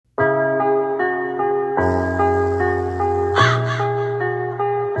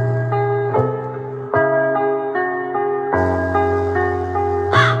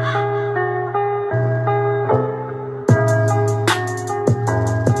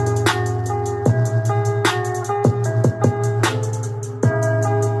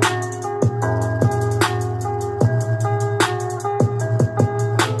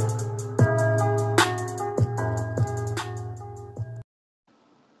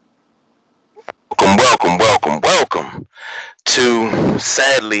welcome to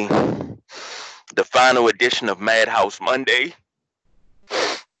sadly the final edition of Madhouse Monday.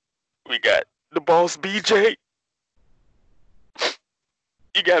 We got the boss BJ.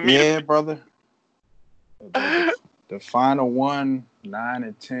 You got me. Yeah, brother. The final one, 9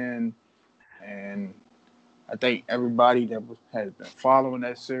 and 10, and I think everybody that has been following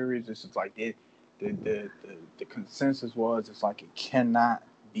that series, this is like the consensus was it's like it cannot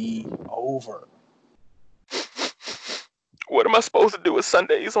be over. What am I supposed to do with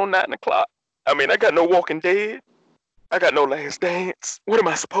Sundays on 9 o'clock? I mean, I got no Walking Dead. I got no Last Dance. What am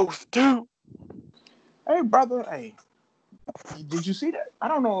I supposed to do? Hey, brother. Hey, did you see that? I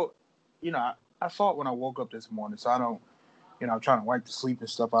don't know. I saw it when I woke up this morning, so I don't. I'm trying to wipe the sleep and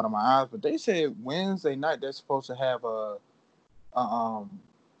stuff out of my eyes. But they said Wednesday night they're supposed to have a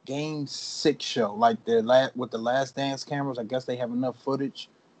game 6 show, like with the Last Dance cameras. I guess they have enough footage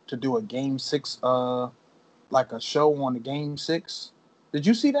to do a game 6, like a show on the game 6. Did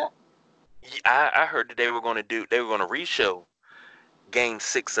you see that? I heard that they were going to re-show Game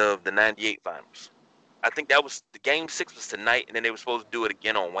 6 of the '98 finals. I think that was the Game 6 was tonight, and then they were supposed to do it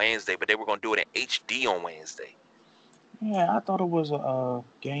again on Wednesday, but they were going to do it in HD on Wednesday. Yeah, I thought it was a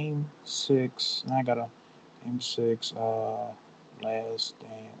game 6. I got a game 6. Last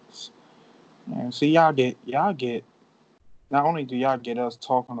Dance. And see, y'all get. Not only do y'all get us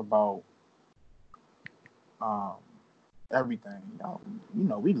talking about um everything, y'all,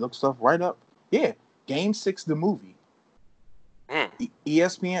 we look stuff right up. Yeah, Game 6 the movie. Mm.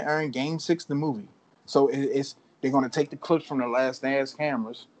 ESPN earned Game 6 the movie. So it's they're gonna take the clips from the Last Dance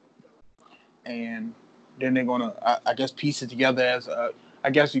cameras, and then they're gonna, I guess, piece it together as I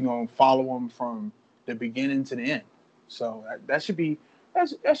guess you're gonna follow them from the beginning to the end. So that should be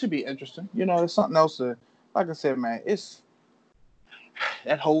interesting. There's something else to, like I said, man. It's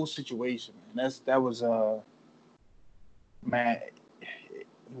that whole situation, man. That was man. You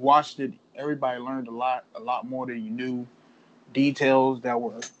watched it. Everybody learned a lot more than you knew. Details that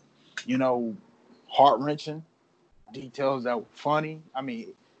were, you know, heart wrenching. Details that were funny. I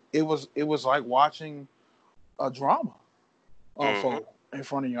mean, it was like watching a drama Hmm. unfold in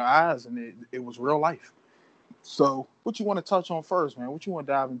front of your eyes, and it was real life. So, what you want to touch on first, man? What you want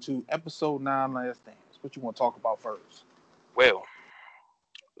to dive into? Episode 9, Last Dance. What you want to talk about first? Well,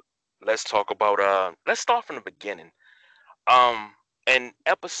 let's talk about let's start from the beginning. Um and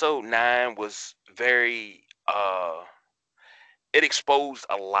episode 9 was very it exposed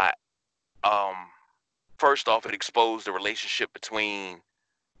a lot. Um First off, it exposed the relationship between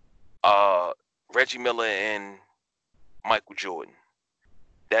uh Reggie Miller and Michael Jordan.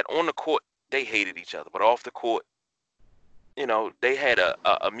 That on the court they hated each other, but off the court, they had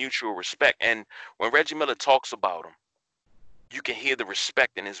a mutual respect. And when Reggie Miller talks about him, you can hear the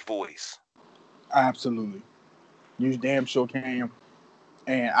respect in his voice. Absolutely, you damn sure can.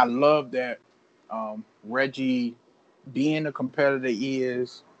 And I love that Reggie, being the competitor he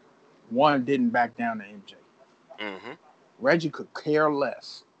is, one didn't back down to MJ. Hmm. Reggie could care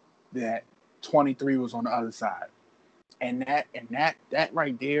less that 23 was on the other side. And that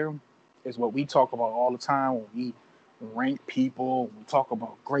right there is what we talk about all the time when we rank people, we talk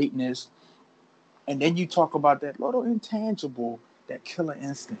about greatness, and then you talk about that little intangible, that killer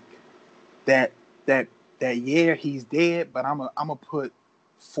instinct. That that that yeah, he's dead, but I'm gonna put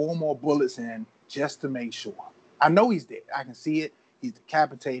 4 more bullets in just to make sure. I know he's dead. I can see it. He's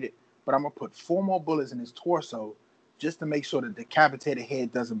decapitated, but I'm gonna put 4 more bullets in his torso just to make sure the decapitated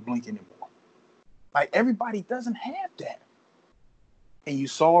head doesn't blink anymore. Like, everybody doesn't have that. And you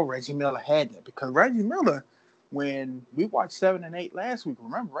saw Reggie Miller had that, because Reggie Miller, when we watched 7 and 8 last week,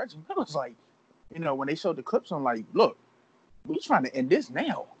 remember Reggie Miller's like, when they showed the clips, I'm like, look, we trying to end this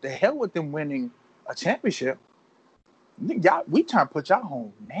now. The hell with them winning a championship. Y'all, we trying to put y'all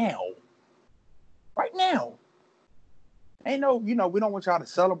home now, right now. Ain't no, we don't want y'all to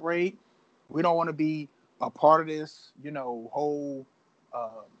celebrate. We don't want to be a part of this, whole um,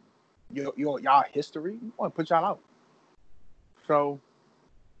 y'all history. We want to put y'all out. So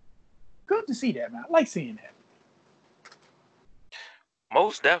good to see that, man. I like seeing that.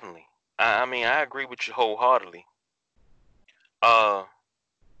 Most definitely. I mean, I agree with you wholeheartedly. Uh,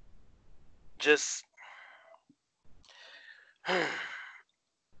 just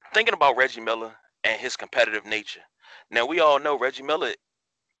thinking about Reggie Miller and his competitive nature. Now, we all know Reggie Miller,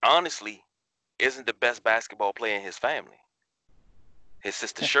 honestly, isn't the best basketball player in his family. His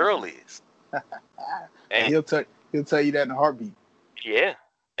sister Cheryl is. And And he'll tell you that in a heartbeat. yeah.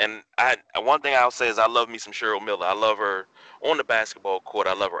 And one thing I'll say is I love me some Cheryl Miller. I love her on the basketball court.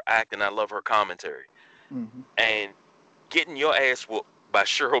 I love her acting. I love her commentary. Mm-hmm. And getting your ass whooped by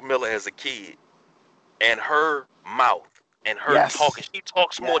Cheryl Miller as a kid and her mouth and her talking. Yes. She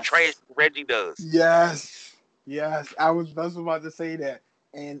talks more trash Yes. than Reggie does. Yes. Yes. I was just about to say that.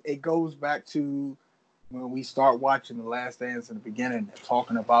 And it goes back to when we start watching The Last Dance in the beginning and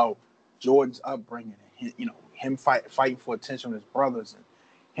talking about Jordan's upbringing and him fighting for attention with his brothers and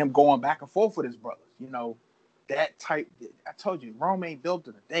him going back and forth with his brothers. That type. I told you, Rome ain't built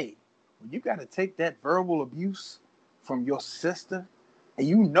in a day. When you got to take that verbal abuse from your sister, and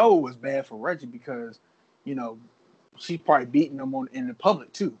it was bad for Reggie because, she's probably beating him in the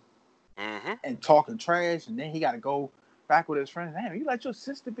public too, Mm-hmm. and talking trash, and then he got to go back with his friends. Damn, you let your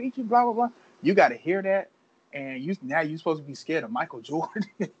sister beat you, blah blah blah. You got to hear that, and you're supposed to be scared of Michael Jordan.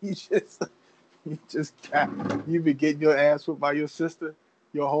 You've been getting your ass whipped by your sister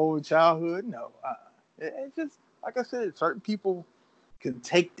your whole childhood. No, it's just like I said, certain people can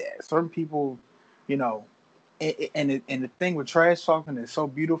take that. Certain people, you know, and the thing with trash talking is so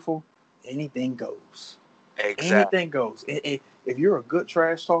beautiful. Anything goes. Exactly. Anything goes. If you're a good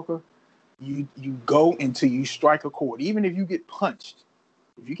trash talker, you go until you strike a chord. Even if you get punched,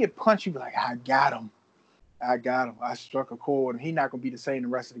 if you get punched, you be like, I got him. I got him. I struck a chord, and he's not gonna be the same the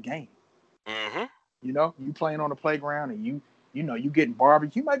rest of the game. Mm-hmm. You playing on the playground, and you getting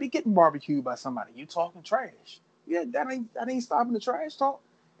barbecued. You might be getting barbecued by somebody. You talking trash. Yeah, that ain't stopping the trash talk.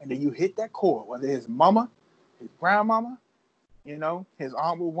 And then you hit that chord, whether his mama, his grandmama, his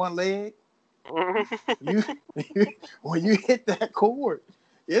aunt with one leg. You when you hit that chord,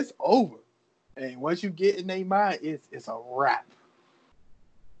 it's over. And once you get in their mind, it's a wrap.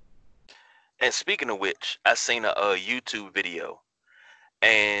 And speaking of which, I seen a YouTube video,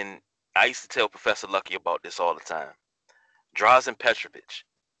 and I used to tell Professor Lucky about this all the time. Drazen Petrovic.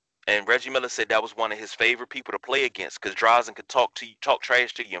 And Reggie Miller said that was one of his favorite people to play against because Drazen could talk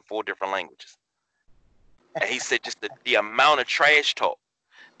trash to you in 4 different languages. And he said just the amount of trash talk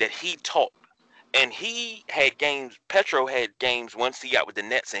that he talked. And he had games, Petro had games once he got with the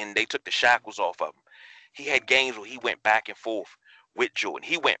Nets and they took the shackles off of him. He had games where he went back and forth with Jordan.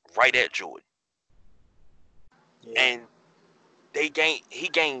 He went right at Jordan. Yeah. And he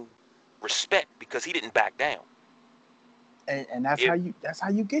gained respect because he didn't back down. And that's If, how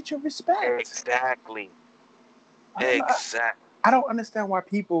you get your respect. exactly. I don't know. Exactly. I don't understand why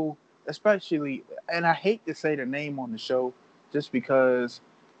people, especially, and I hate to say the name on the show, just because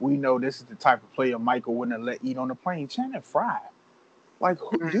we know this is the type of player Michael wouldn't have let eat on the plane. Channing Frye, like,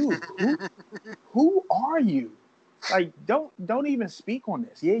 dude, who are you? Like, don't even speak on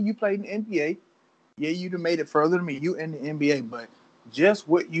this. Yeah, you played in the NBA. Yeah, you'd have made it further than me. You in the NBA, but just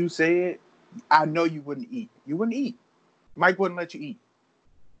what you said, I know you wouldn't eat. You wouldn't eat. Mike wouldn't let you eat.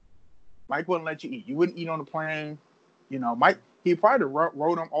 Mike wouldn't let you eat. You wouldn't eat on the plane. Mike, he probably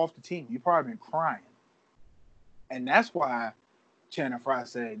wrote him off the team. You probably been crying. And that's why Channing Frye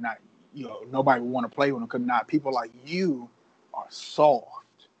said, not, nobody would want to play with him because not people like you are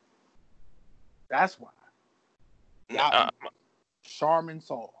soft. That's why. Uh, Charmin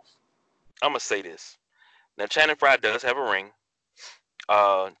soft. I'm gonna say this. Now Channing Frye does have a ring.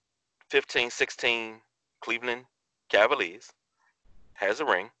 15-16 Cleveland Cavaliers has a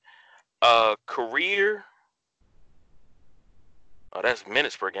ring. Career. Oh, that's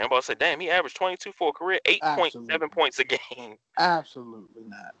minutes per game. I'm about to say, damn, he averaged 22 for a career, 8.7 Absolutely. points a game. Absolutely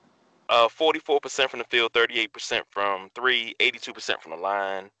not. 44% from the field, 38% from three, 82% from the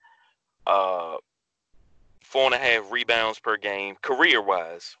line. 4.5 rebounds per game, career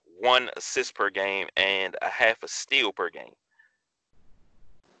wise. 1 assist per game and a half a steal per game.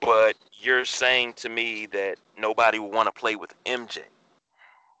 But you're saying to me that nobody would want to play with MJ.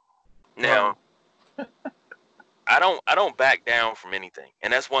 Now, Bro. I don't back down from anything.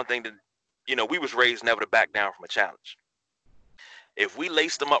 And that's one thing that we was raised never to back down from a challenge. If we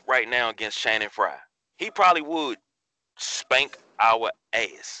laced him up right now against Channing Frye, he probably would spank our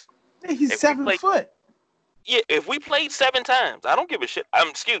ass. He's If we 7 foot. if we played 7 times, I don't give a shit.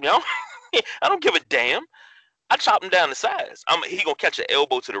 Excuse me, I don't give a damn. I chop him down to size. He gonna catch an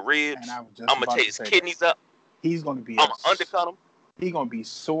elbow to the And ribs. I was just I'm gonna about take to his say kidneys this. up. He's gonna be I'm gonna undercut him. He's gonna be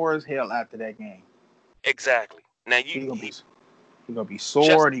sore as hell after that game. Exactly. Now He's gonna be just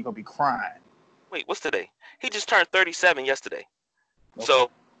sore and he's gonna be crying. wait. What's today? He just turned 37 yesterday. Okay.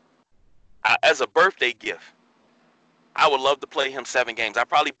 So as a birthday gift, I would love to play him 7 games. I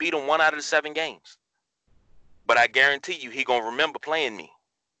probably beat him 1 out of the 7 games. But I guarantee you, he gonna remember playing me.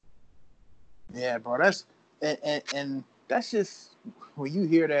 Yeah, bro. That's and that's just when you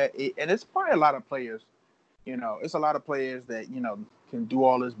hear that, and it's probably a lot of players. It's a lot of players that can do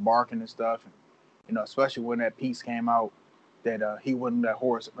all this barking and stuff, and especially when that piece came out that he wouldn't let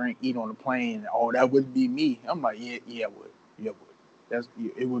Horace Grant eat on the plane. Oh, that wouldn't be me. I'm like, yeah, it would. Yeah, it would.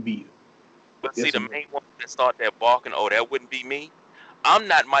 It would be you. But see, Yes, the he would. main one that start that barking, oh, that wouldn't be me. I'm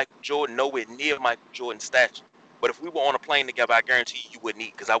not Michael Jordan, nowhere near Michael Jordan's stature. But if we were on a plane together, I guarantee you wouldn't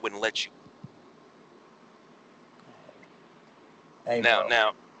eat because I wouldn't let you. Hey, Now, bro.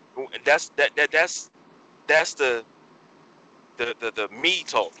 now, that's the me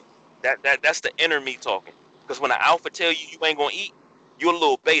talking. That's the inner me talking. Because when an alpha tell you you ain't gonna eat, you're a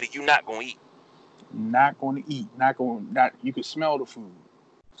little beta. You're not gonna eat. Not going to eat. Not going. Not. You can smell the food.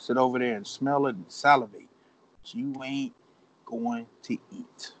 Sit over there and smell it and salivate. But you ain't going to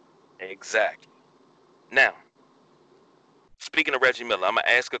eat. Exactly. Now, speaking of Reggie Miller, I'm gonna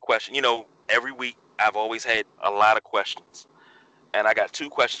ask a question. You know, every week I've always had a lot of questions, and I got two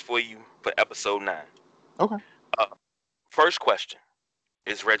questions for you for episode 9. Okay. Uh, First question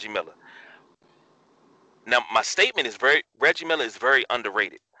is Reggie Miller. Now, my statement is Reggie Miller is very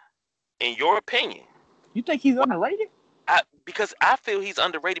underrated. In your opinion, You think he's why? underrated? Because I feel he's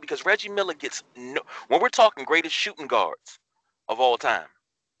underrated because Reggie Miller gets no. When we're talking greatest shooting guards of all time,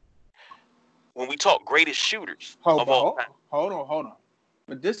 when we talk greatest shooters Hold, of but all hold, time, hold on, hold on.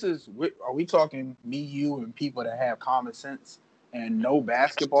 But this is, are we talking me, you, and people that have common sense and no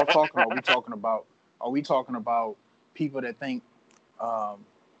basketball talking? Or are we talking about people that think um,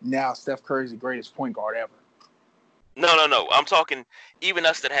 now Steph Curry's the greatest point guard ever? no. I'm talking even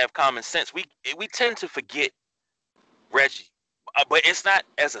us that have common sense. We tend to forget Reggie, but it's not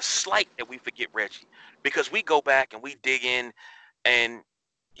as a slight that we forget Reggie because we go back and we dig in, and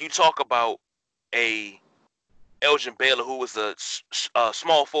you talk about a Elgin Baylor, who was a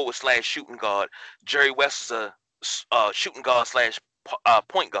small forward slash shooting guard. Jerry West is a shooting guard slash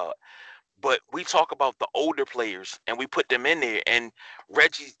point guard. But we talk about the older players and we put them in there. And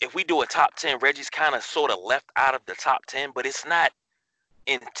Reggie, if we do a top 10, Reggie's kind of sort of left out of the top 10, but it's not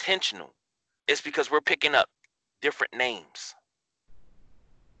intentional. It's because we're picking up different names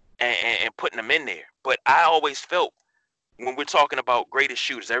and putting them in there. But I always felt when we're talking about greatest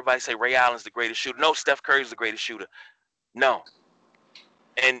shooters, everybody say Ray Allen's the greatest shooter. No, Steph Curry's the greatest shooter. No.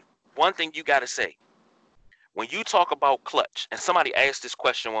 And one thing you got to say, when you talk about clutch, and somebody asked this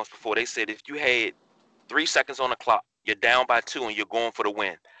question once before, they said if you had 3 seconds on the clock, you're down by 2 and you're going for the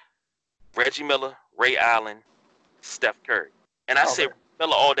win. Reggie Miller, Ray Allen, Steph Curry. And I said Okay,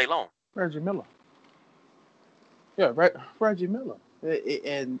 Miller all day long. Reggie Miller. Yeah, Reggie Miller.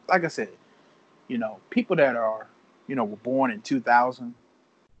 And like I said, people that are, were born in 2000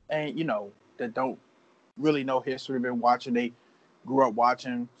 and, that don't really know history, been watching, they grew up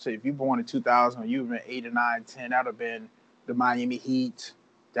watching. Say, if you're born in 2000, you've been 8 or 9, 10, that would have been the Miami Heat,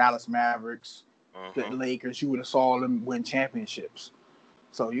 Dallas Mavericks, the Mm-hmm. Lakers. You would have saw them win championships.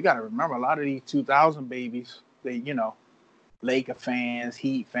 So you got to remember, a lot of these 2000 babies, they, Laker fans,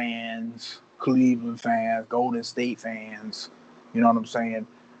 Heat fans, Cleveland fans, Golden State fans. You know what I'm saying?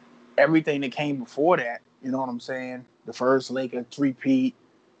 Everything that came before that, you know what I'm saying? The first Laker three-peat,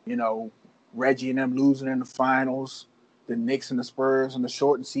 you know, Reggie and them losing in the finals, the Knicks and the Spurs in the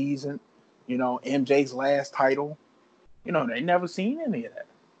shortened season, MJ's last title. They never seen any of that.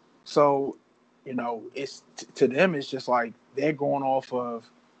 So, it's to them, it's just like they're going off of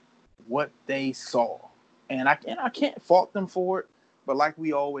what they saw, and I can't fault them for it. But like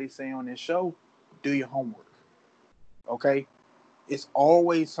we always say on this show, do your homework. Okay, it's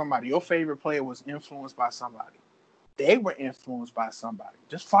always somebody. Your favorite player was influenced by somebody. They were influenced by somebody.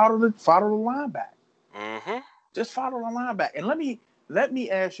 Just follow the line back. Mm-hmm. Just follow the line back. And let me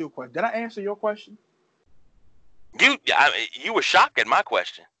ask you a question. Did I answer your question? You were shocked at my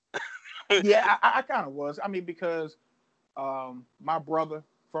question. Yeah, I kind of was. I mean, because my brother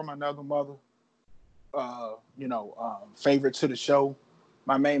from another mother, favorite to the show,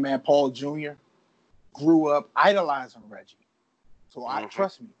 my main man Paul Jr. grew up idolizing Reggie. So Mm-hmm.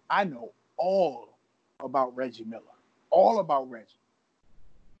 trust me, I know all about Reggie Miller, all about Reggie.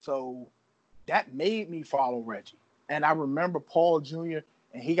 So that made me follow Reggie. And I remember Paul Jr.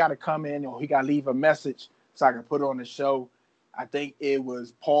 and he got to come in or he got to leave a message so I could put it on the show. I think it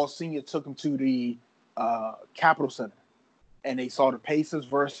was Paul Sr. took him to the Capitol Center and they saw the Pacers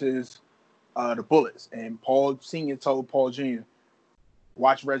versus the Bullets. And Paul Sr. told Paul Jr.,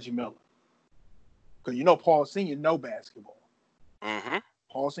 watch Reggie Miller. Because Paul Sr. know basketball. Mm-hmm.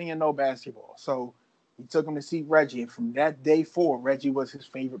 Paul Sr. know basketball. So he took him to see Reggie. And from that day forward, Reggie was his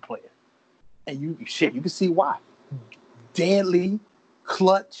favorite player. And you can see why. Deadly,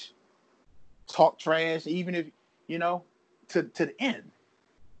 clutch, talk trash, even if, to the end.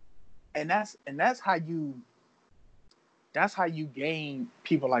 And that's how you gain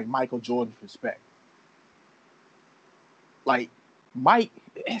people like Michael Jordan's respect. Like Mike,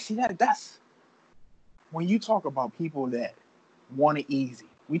 see that's when you talk about people that want it easy.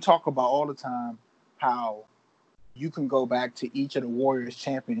 we talk about all the time how you can go back to each of the Warriors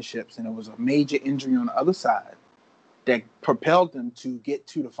championships, and it was a major injury on the other side that propelled them to get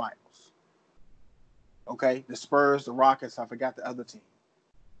to the finals. Okay, the Spurs, the Rockets, I forgot the other team.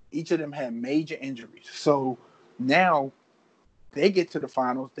 Each of them had major injuries. So now they get to the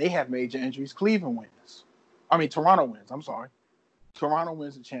finals. They have major injuries. Cleveland wins. I mean, Toronto wins. I'm sorry. Toronto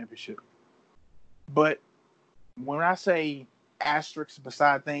wins the championship. But when I say asterisks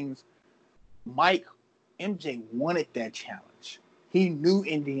beside things, MJ wanted that challenge. He knew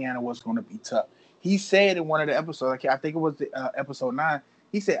Indiana was going to be tough. He said in one of the episodes, I think it was episode 9,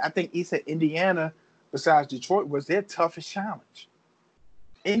 he said Indiana, besides Detroit, was their toughest challenge.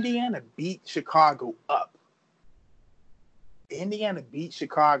 Indiana beat Chicago up. And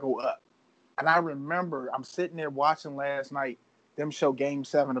I remember I'm sitting there watching last night them show Game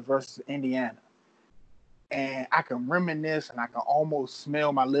 7 versus Indiana. And I can reminisce and I can almost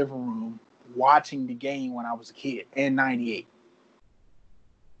smell my living room watching the game when I was a kid in 98.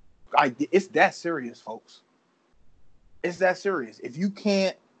 It's that serious, folks. It's that serious. If you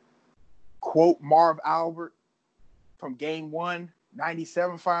can't quote Marv Albert from Game 1,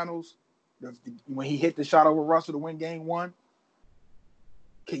 97 finals, when he hit the shot over Russell to win Game 1,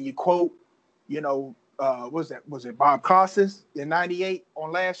 can you quote, was it Bob Costas in 98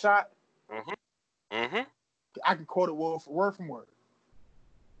 on Last Shot? Mm-hmm. Mm-hmm. I can quote it word from word.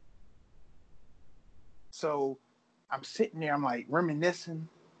 So I'm sitting there, I'm like reminiscing.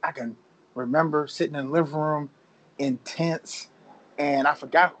 I can remember sitting in the living room, intense, and I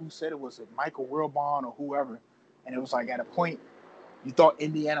forgot who said it. Was it Michael Wilbon or whoever? And it was like at a point you thought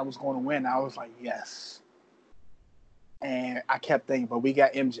Indiana was going to win. I was like, yes. And I kept thinking, but we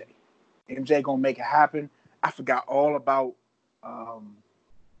got MJ. MJ gonna make it happen. I forgot all about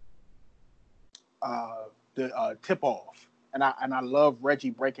the tip off, and I love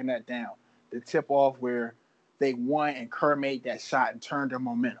Reggie breaking that down. The tip off where they won and Kerr made that shot and turned their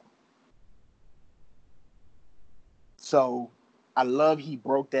momentum. So I love he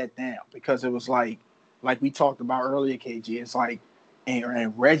broke that down because it was like we talked about earlier, KG. It's like,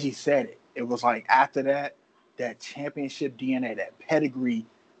 and Reggie said it. It was like after that championship DNA, that pedigree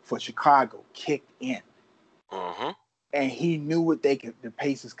for Chicago kicked in. Mm-hmm. And he knew the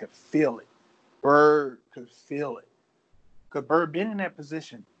Pacers could feel it. Bird could feel it. Because Bird been in that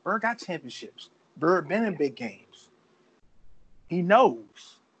position. Bird got championships. Bird been in big games. He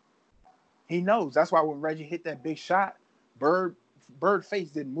knows. That's why when Reggie hit that big shot, Bird face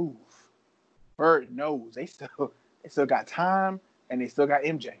didn't move. Bird knows. They still got time and they still got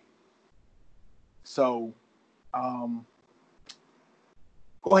MJ. So go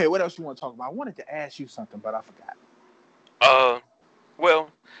ahead. What else you want to talk about? I wanted to ask you something, but I forgot. Well,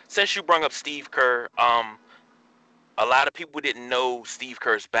 since you brought up Steve Kerr, a lot of people didn't know Steve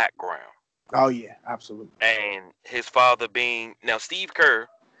Kerr's background. Oh yeah, absolutely. And his father being now Steve Kerr,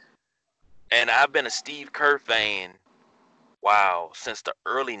 and I've been a Steve Kerr fan, wow, since the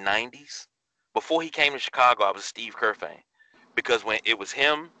early 90s. Before he came to Chicago, I was a Steve Kerr fan. Because when it was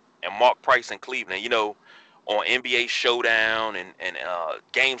him and Mark Price in Cleveland, on NBA Showdown and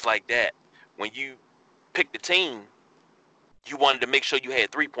games like that, when you picked the team, you wanted to make sure you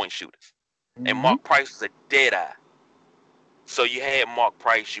had 3-point shooters. Mm-hmm. And Mark Price was a dead eye. So you had Mark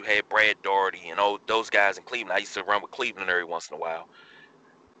Price, you had Brad Daugherty, and all those guys in Cleveland. I used to run with Cleveland every once in a while.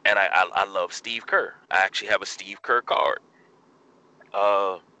 And I love Steve Kerr. I actually have a Steve Kerr card.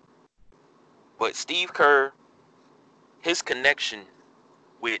 But Steve Kerr, his connection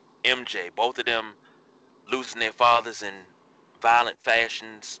with MJ, both of them losing their fathers in violent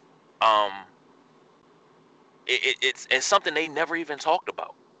fashions, it's something they never even talked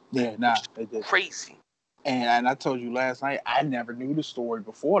about. Yeah, they did. Crazy. And I told you last night, I never knew the story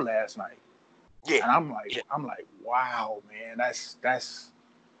before last night. Yeah. And I'm like, wow, man, that's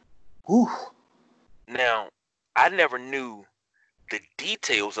whew. Now, I never knew the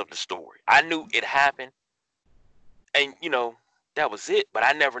details of the story. I knew it happened, and that was it. But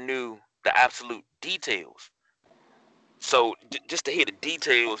I never knew the absolute details. So just to hear the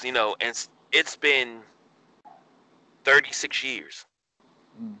details, and it's been 36 years,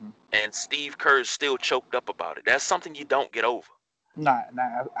 Mm-hmm. and Steve Kerr's still choked up about it. That's something you don't get over. Not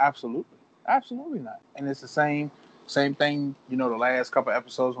absolutely not. And it's the same thing. The last couple of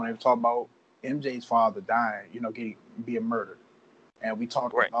episodes when they were talking about MJ's father dying, being murdered, and we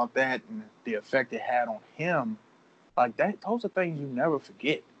talked Right. about that and the effect it had on him. Like that, those are things you never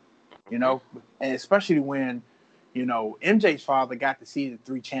forget. And especially when, MJ's father got to see the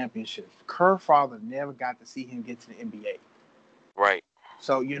 3 championships. Kerr's father never got to see him get to the NBA. Right.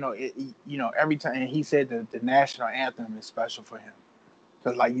 So every time, and he said that the national anthem is special for him.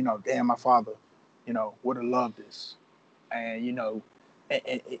 Because, like, damn, my father, would have loved this. And, you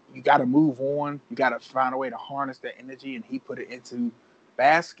got to move on. You got to find a way to harness that energy. And he put it into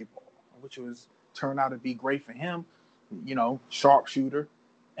basketball, which was turned out to be great for him, sharpshooter.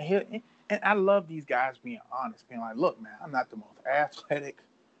 And I love these guys being honest, being like, look, man, I'm not the most athletic.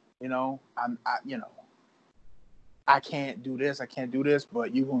 I can't do this. I can't do this,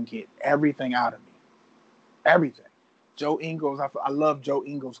 but you're going to get everything out of me. Everything. Joe Ingles, I love Joe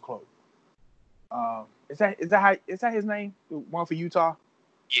Ingles' quote. Is that his name? The one for Utah?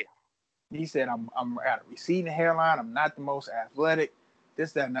 Yeah. He said, I'm at a receding hairline. I'm not the most athletic,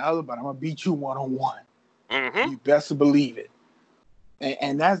 this, that, and the other, but I'm going to beat you one-on-one. Mm-hmm. You best believe it.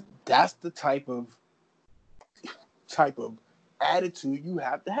 And that's the type of attitude you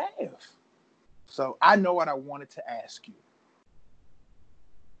have to have. So I know what I wanted to ask you.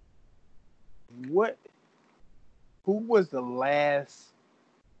 Who was the last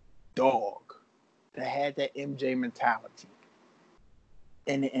dog that had that MJ mentality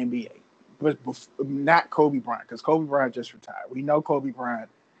in the NBA? But not Kobe Bryant, because Kobe Bryant just retired. We know Kobe Bryant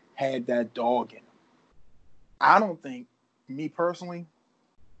had that dog in him. I don't think, me personally,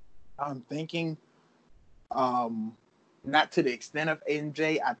 I'm thinking not to the extent of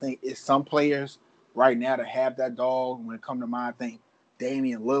MJ. I think it's some players right now that have that dog. When it comes to mind, I think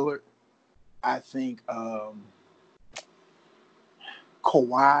Damian Lillard. I think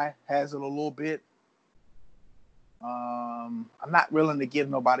Kawhi has it a little bit. I'm not willing to give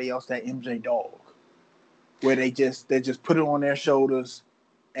nobody else that MJ dog, where they just put it on their shoulders,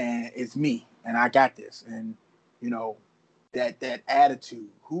 and it's me, and I got this, and that attitude.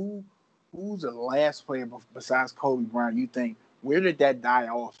 Who's the last player besides Kobe Bryant you think, where did that die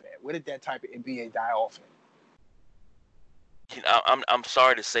off at? Where did that type of NBA die off at? I'm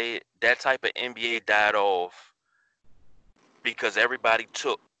sorry to say it. That type of NBA died off because everybody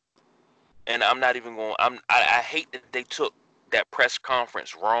took, and I'm not even going. I hate that they took that press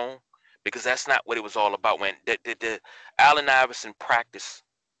conference wrong, because that's not what it was all about. When the Allen Iverson practice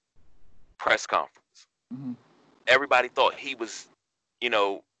press conference, Mm-hmm. everybody thought he was,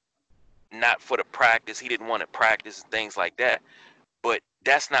 not for the practice. He didn't want to practice and things like that. But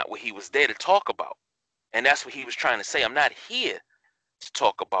that's not what he was there to talk about. And that's what he was trying to say. I'm not here to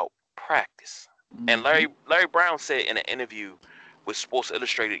talk about practice. Mm-hmm. And Larry Brown said in an interview with Sports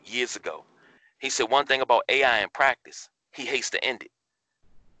Illustrated years ago, he said one thing about AI in practice, he hates to end it.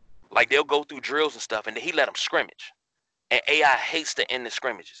 Like, they'll go through drills and stuff, and he let them scrimmage. And AI hates to end the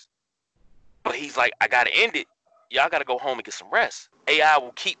scrimmages. But he's like, I got to end it. Y'all got to go home and get some rest. AI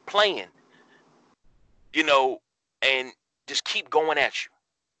will keep playing, and just keep going at you.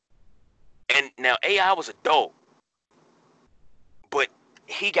 And now AI was a dog, but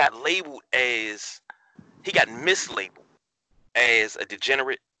he got mislabeled as a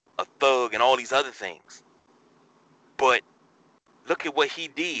degenerate, a thug, and all these other things. But look at what he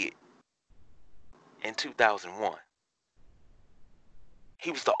did in 2001.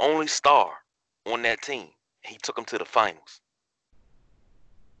 He was the only star on that team. He took them to the finals.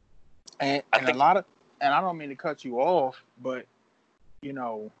 And I don't mean to cut you off, but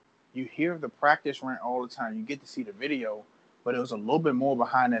you hear the practice rant all the time. You get to see the video, but it was a little bit more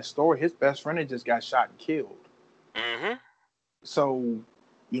behind that story. His best friend had just got shot and killed. Mm-hmm. So,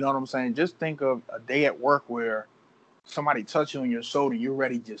 you know what I'm saying? Just think of a day at work where somebody touch you on your shoulder, you're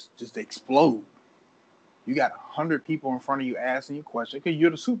ready just to explode. You got 100 people in front of you asking you questions because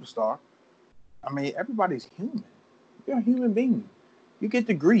you're the superstar. I mean, everybody's human. You're a human being. You get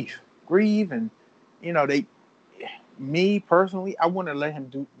to grieve, and me personally, I wouldn't have let him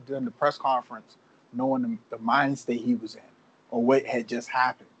do during the press conference, knowing the mind state he was in or what had just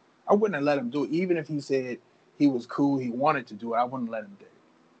happened. I wouldn't have let him do it, even if he said he was cool, he wanted to do it. I wouldn't let him do it.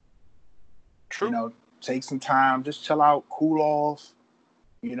 True. Take some time, just chill out, cool off,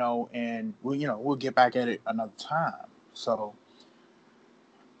 and we'll get back at it another time. So,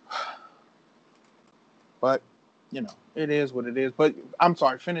 but it is what it is. But I'm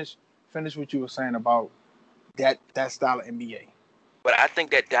sorry, finish what you were saying about that style of NBA. But I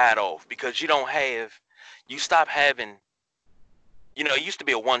think that died off because you stop having, it used to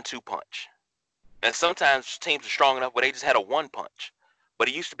be a 1-2 punch. And sometimes teams are strong enough where they just had a one punch. But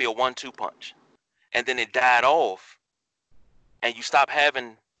it used to be a 1-2 punch. And then it died off. And you stop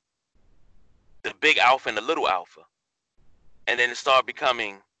having the big alpha and the little alpha. And then it started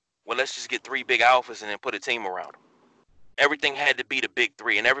becoming, well, let's just get 3 big alphas and then put a team around them. Everything had to be the big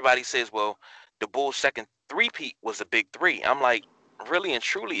 3. And everybody says, well, the Bulls' second three-peat was a big 3. I'm like, really and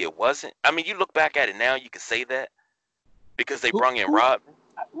truly it wasn't. I mean, you look back at it now, you can say that because they brung in Rodman.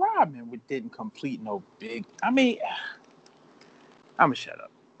 Rodman didn't complete no big. I mean, I'ma shut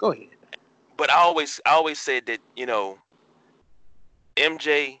up. Go ahead. But I always said that,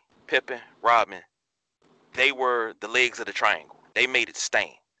 MJ, Pippen, Rodman, they were the legs of the triangle. They made it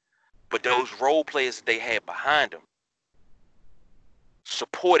stand. But those role players that they had behind them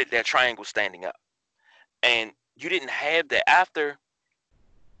supported that triangle standing up. And you didn't have that after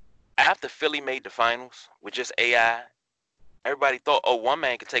Philly made the finals with just AI. Everybody thought, oh, one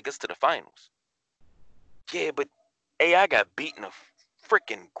man could take us to the finals. Yeah, but AI got beaten a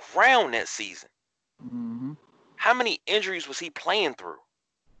freaking ground that season. Mm-hmm. How many injuries was he playing through?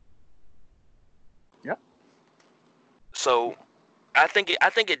 Yep. So I think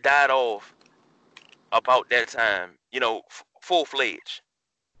it died off about that time, full fledged,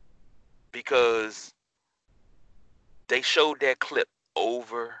 because they showed that clip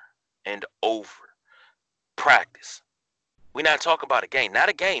over and over. Practice. We're not talking about a game, not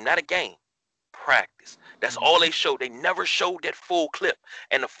a game, not a game. Practice. That's all they showed. They never showed that full clip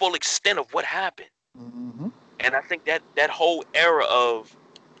and the full extent of what happened. Mm-hmm. And I think that whole era of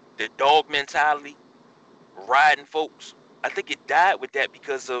the dog mentality, riding folks, I think it died with that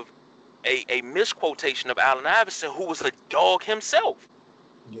because of a misquotation of Allen Iverson, who was a dog himself.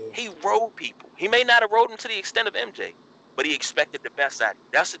 Yeah. He rode people. He may not have rode them to the extent of MJ, but he expected the best out of him.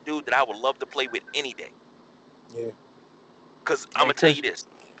 That's a dude that I would love to play with any day. Yeah. Because I'm going to tell you this.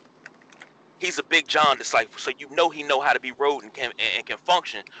 He's a Big John disciple, so he know how to be rode and can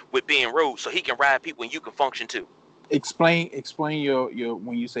function with being rode, so he can ride people and you can function too. Explain your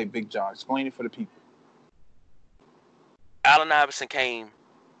when you say Big John. Explain it for the people. Allen Iverson came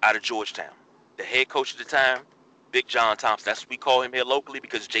out of Georgetown. The head coach at the time, Big John Thompson. That's what we call him here locally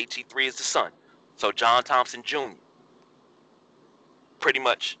because JT3 is the son. So John Thompson Jr. Pretty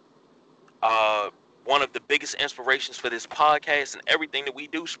much one of the biggest inspirations for this podcast and everything that we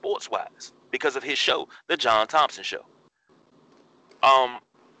do sports-wise because of his show, The John Thompson Show.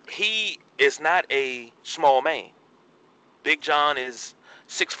 He is not a small man. Big John is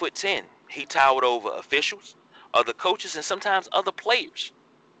 6'10". He towered over officials, other coaches, and sometimes other players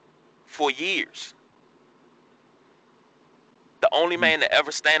for years. The only man to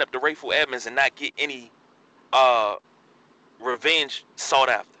ever stand up to Rayful Edmonds and not get any uh, revenge sought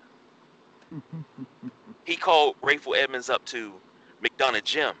after. He called Rayful Edmonds up to McDonough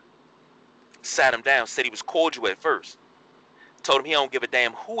Gym, sat him down, said he was cordial at first, told him he don't give a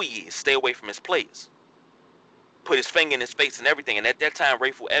damn who he is, stay away from his players. Put his finger in his face and everything. And at that time,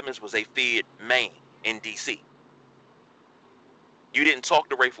 Rayful Edmonds was a feared man in D.C. You didn't talk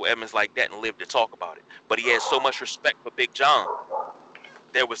to Rayful Edmonds like that and live to talk about it. But he had so much respect for Big John.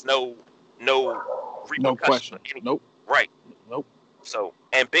 There was no No repercussions question. or anything. Nope. Right. Nope. So,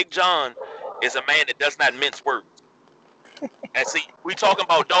 and Big John is a man that does not mince words. And see, we talking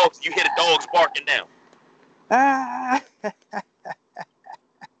about dogs. You hear the dogs barking now. Ah.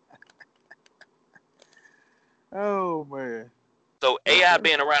 Oh man. So AI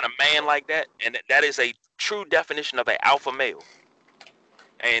being around a man like that, and that is a true definition of an alpha male.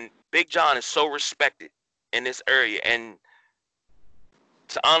 And Big John is so respected in this area. And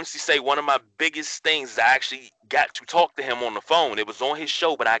to honestly say, one of my biggest things is I actually got to talk to him on the phone. It was on his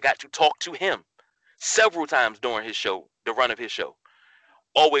show, but I got to talk to him several times during his show, the run of his show.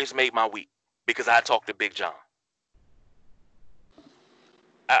 Always made my week because I talked to Big John.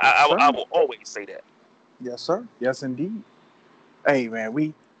 I will always say that. Yes, sir. Yes, indeed. Hey, man,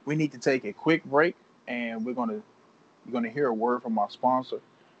 we need to take a quick break, and you're gonna hear a word from our sponsor,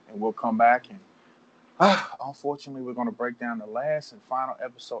 and we'll come back and unfortunately we're gonna break down the last and final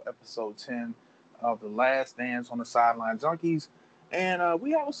episode 10 of the Last Dance on the Sideline Junkies, and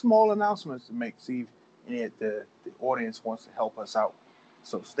we have a small announcement to make. See if the audience wants to help us out,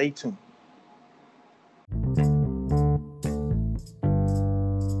 so stay tuned.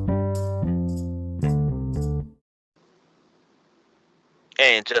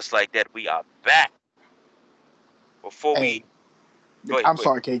 And just like that, we are back. Before Hey, we go ahead, I'm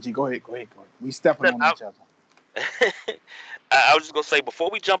sorry, KG. Go ahead. We stepping on each other. I was just gonna say before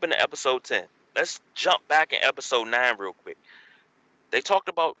we jump into episode 10, let's jump back in episode 9 real quick. They talked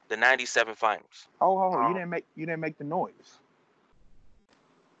about the '97 finals. Oh, you didn't make the noise.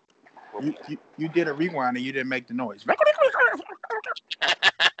 You did a rewind and you didn't make the noise.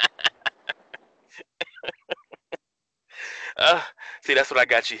 See, that's what I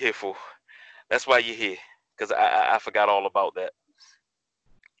got you here for. That's why you're here, because I forgot all about that.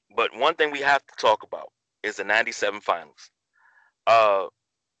 But one thing we have to talk about is the '97 finals. Uh,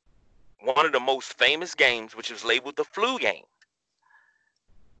 One of the most famous games, which was labeled the flu game,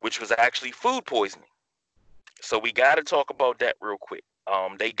 which was actually food poisoning. So we got to talk about that real quick.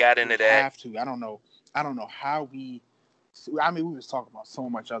 They got into we that. have to. I don't know how we I mean, we was talking about so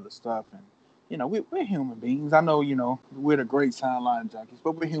much other stuff, and we're human beings. I know, we're the great sideline junkies,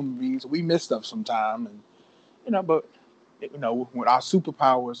 but we're human beings. We miss stuff sometime, and but when our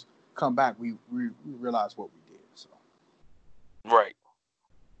superpowers come back, we realize what we did. So Right.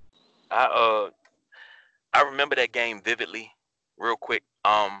 I I remember that game vividly, real quick.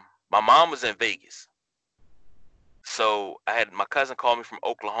 My mom was in Vegas, so I had my cousin call me from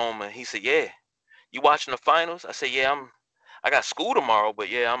Oklahoma, and he said, "Yeah, you watching the finals?" I said, "Yeah, I got school tomorrow, but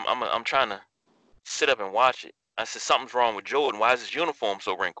yeah, I'm trying to sit up and watch it." I said, "Something's wrong with Jordan. Why is his uniform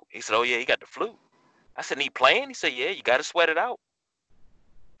so wrinkled?" He said, "Oh yeah, he got the flu." I said, "He playing?" He said, "Yeah, you got to sweat it out."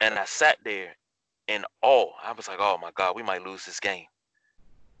 And I sat there in awe. I was like, "Oh my God, we might lose this game."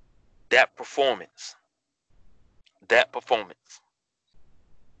 That performance, that performance.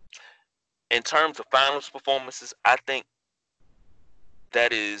 In terms of finals performances, I think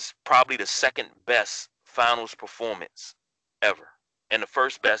that is probably the second best finals performance ever. And the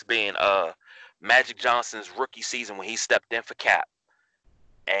first best being Magic Johnson's rookie season when he stepped in for Cap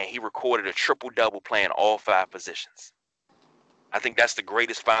and he recorded a triple double playing all 5 positions. I think that's the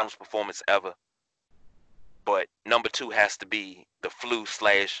greatest finals performance ever. But number 2 has to be the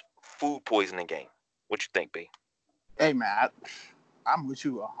flu/food poisoning game. What you think, B? hey man, I'm with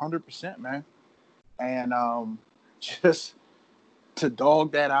you 100%, man. And just to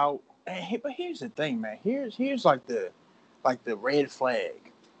dog that out. But here's the thing, man. Here's like the red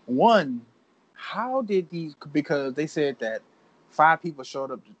flag. One, how did these? Because they said that 5 people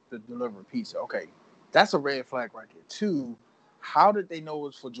showed up to deliver pizza. Okay, that's a red flag right there. Two, how did they know it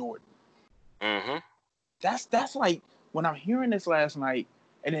was for Jordan? Mm-hmm. That's like when I'm hearing this last night,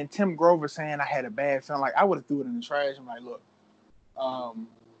 and then Tim Grover saying I had a bad feeling. Like I would have threw it in the trash. I'm like, look, um,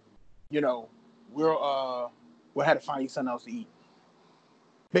 you know, we'll have to find you something else to eat.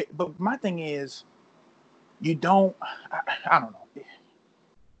 But my thing is, you don't. I don't know.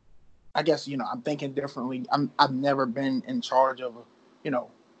 I guess I'm thinking differently. I've never been in charge of you know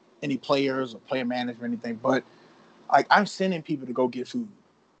any players or player management or anything, but like I'm sending people to go get food.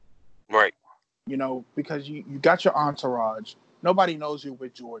 Right. Because you got your entourage. Nobody knows you're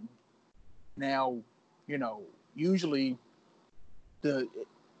with Jordan. Now, you know, usually the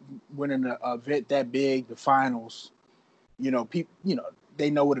when an event that big, the finals, people, they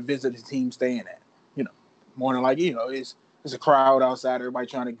know where the visiting team staying at. You know, more than like, it's a crowd outside, everybody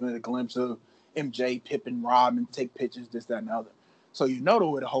trying to get a glimpse of MJ, Pippen, Rodman, take pictures, this, that, and the other. So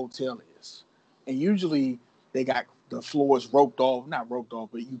where the hotel is, and usually they got the floors roped off, not roped off,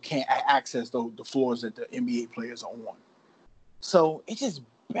 but you can't access the floors that the NBA players are on. So it just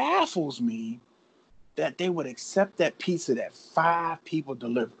baffles me that they would accept that pizza that 5 people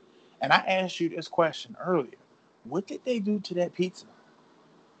delivered. And I asked you this question earlier. What did they do to that pizza?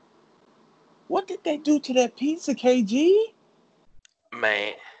 What did they do to that pizza, KG?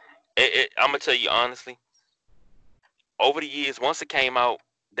 Man, I'm gonna tell you honestly. Over the years, once it came out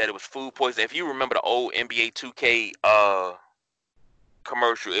that it was food poisoning, if you remember the old NBA 2K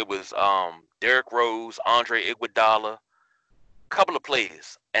commercial, it was Derrick Rose, Andre Iguodala, couple of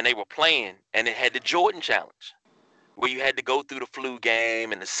players, and they were playing, and it had the Jordan challenge, where you had to go through the flu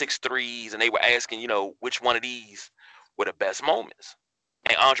game and the 6 threes, and they were asking, which one of these were the best moments.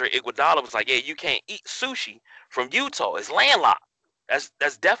 And Andre Iguodala was like, "Yeah, you can't eat sushi from Utah. It's landlocked.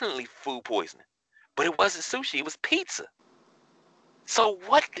 That's definitely food poisoning." But it wasn't sushi; it was pizza. So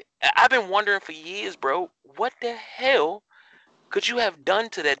what? I've been wondering for years, bro. What the hell could you have done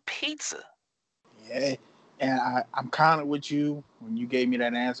to that pizza? Yeah. And I'm kind of with you when you gave me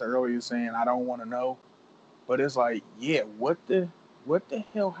that answer earlier saying I don't want to know. But it's like, yeah, what the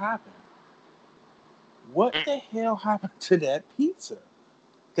hell happened? What Mm. the hell happened to that pizza?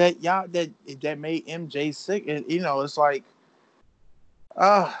 That made MJ sick. And it's like,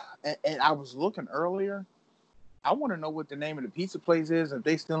 and I was looking earlier. I want to know what the name of the pizza place is if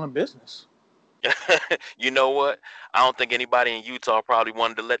they still in business. You know what? I don't think anybody in Utah probably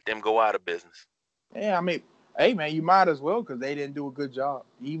wanted to let them go out of business. Yeah, I mean, hey man, you might as well because they didn't do a good job.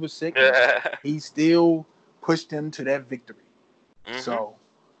 He was sick, and he still pushed them to that victory. Hmm. So,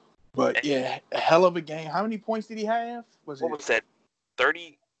 but yeah, a hell of a game. How many points did he have? Was What it was that?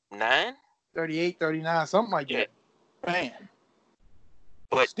 39? 38, 39, something like Yeah. that? Man,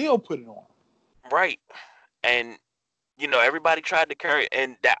 But still put it on. right. And everybody tried to carry,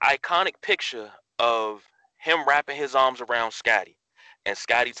 and that iconic picture of him wrapping his arms around Scotty and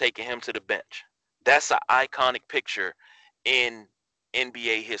Scotty taking him to the bench. That's an iconic picture in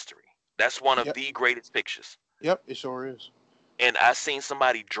NBA history. That's one of Yep, the greatest pictures. yep, it sure is. And I seen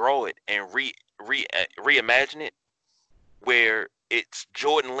somebody draw it and reimagine it where it's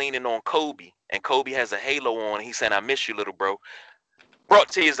Jordan leaning on Kobe and Kobe has a halo on. He's saying, "I miss you, little bro." Brought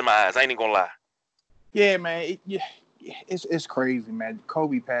tears to my eyes. I ain't even gonna lie. Yeah, man. It's crazy, man.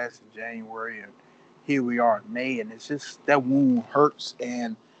 Kobe passed in January, and here we are in May, and it's just that wound hurts.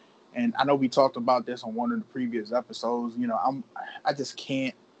 And I know we talked about this on one of the previous episodes. You know, I just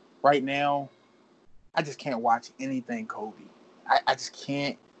can't right now. I just can't watch anything Kobe. I just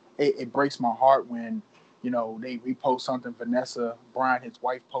can't. It breaks my heart when, you know, they repost something Vanessa Bryant, his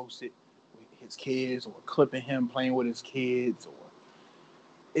wife, posted with his kids, or clipping him playing with his kids, or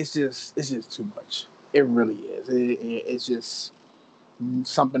it's just too much. It really is. It's just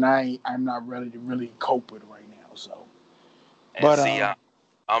something I'm not ready to really cope with right now. So, And but see,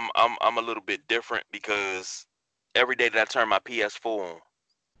 I'm a little bit different because every day that I turn my PS4 on,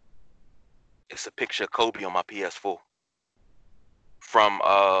 it's a picture of Kobe on my PS4 from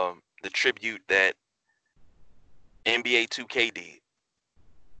the tribute that NBA 2K did,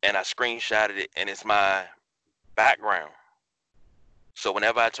 and I screenshotted it, and it's my background. So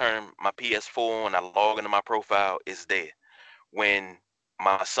whenever I turn my PS4 on, I log into my profile, it's there. When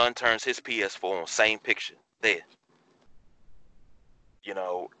my son turns his PS4 on, same picture there. You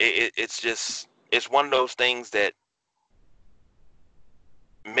know, it's just it's one of those things that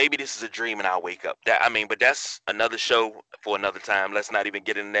maybe this is a dream and I'll wake up. That I mean, but that's another show for another time. Let's not even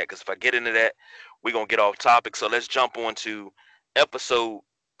get into that because if I get into that, we're gonna get off topic. So let's jump on to episode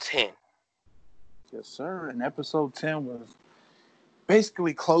 10. yes, sir. And episode 10 was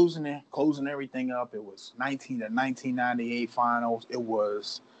basically closing everything up. It was 1998 finals. It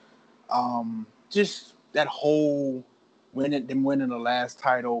was just that whole winning the last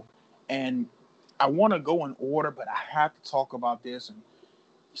title. And I want to go in order, but I have to talk about this. And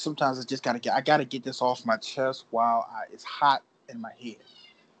sometimes I gotta get this off my chest while it's hot in my head.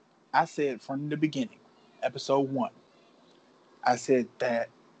 I said from the beginning, episode 1, I said that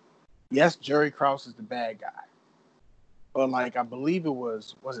yes, Jerry Krause is the bad guy, but like I believe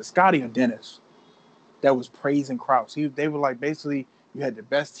was it Scotty or Dennis that was praising Krause. They were like, basically, you had the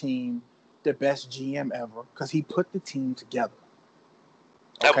best team, the best GM ever, because he put the team together.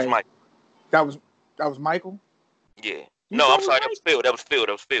 That was Okay, Mike. that was that was Michael. Yeah. You No, said I'm it was sorry. That was Mike? Phil. That was Phil.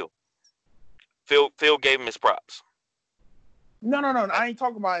 That was Phil. Phil gave him his props. No. I, I ain't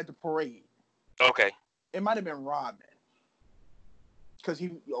talking about at the parade. okay. It might have been Rodman, because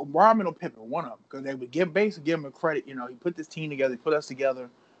Rodman or Pippen, one of them, because they would basically give him a credit. You know, he put this team together, he put us together,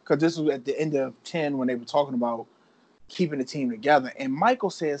 because this was at the end of 10 when they were talking about keeping the team together. And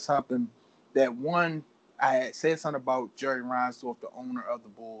Michael said something that I had said something about Jerry Reinsdorf, the owner of the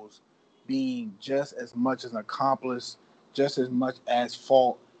Bulls, being just as much as an accomplice, just as much as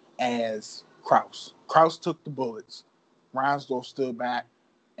fault as Krause. Krause took the bullets. Reinsdorf stood back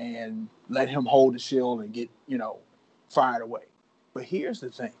and let him hold the shield and get, fired away. But here's the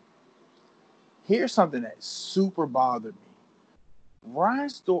thing. Here's something that super bothered me.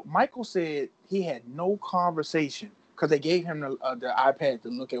 Michael said he had no conversation because they gave him the iPad to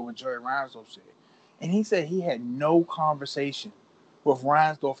look at what Jerry Reinsdorf said. And he said he had no conversation with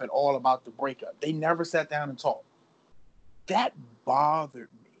Reinsdorf at all about the breakup. They never sat down and talked. That bothered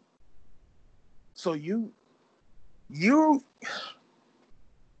me. So you're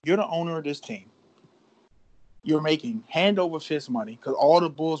the owner of this team. You're making hand over fist money because all the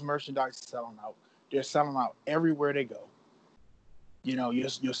Bulls merchandise is selling out. They're selling out everywhere they go. You know,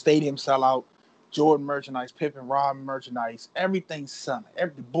 your stadium sell out, Jordan merchandise, Pippen, Robin merchandise, everything's selling. The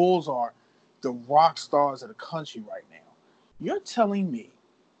Bulls are the rock stars of the country right now. You're telling me,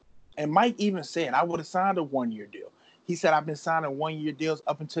 and Mike even said, I would have signed a 1-year deal. He said, I've been signing 1-year deals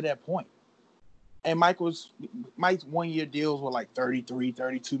up until that point. And Mike's 1-year deals were like $33,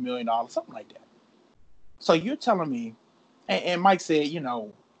 $32 million, something like that. So you're telling me, and Mike said,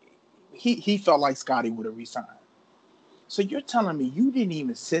 he felt like Scotty would have resigned. So you're telling me you didn't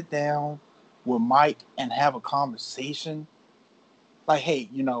even sit down with Mike and have a conversation? Like, hey,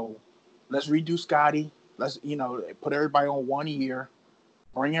 let's redo Scotty. Let's, put everybody on 1 year,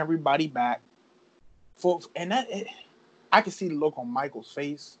 bring everybody back. I could see the look on Michael's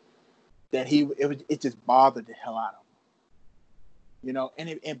face that it just bothered the hell out of him. And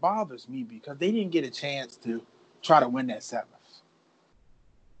it bothers me because they didn't get a chance to try to win that seventh.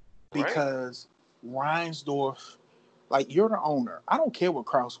 Right. Because Reinsdorf, like, you're the owner. I don't care what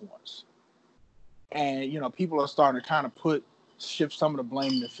Krause wants. And, people are starting to kind of shift some of the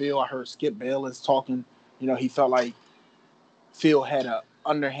blame to Phil. I heard Skip Bayless talking, he felt like Phil had a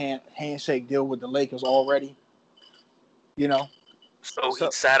underhand handshake deal with the Lakers already, you know. So he So,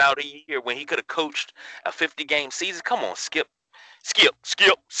 sat out a year when he could have coached a 50-game season. Come on, Skip. I'm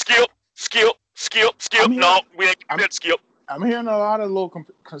here. No, we ain't do I'm that, Skip. I'm hearing a lot of little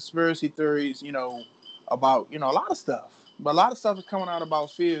conspiracy theories, about a lot of stuff. But a lot of stuff is coming out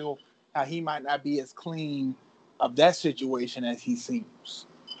about Phil, how he might not be as clean of that situation as he seems.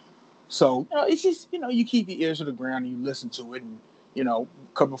 So it's just you keep your ears to the ground and you listen to it, and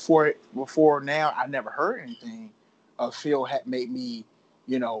cause before now I never heard anything of Phil had made me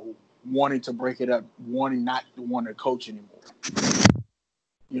wanting to break it up, wanting not to want to coach anymore.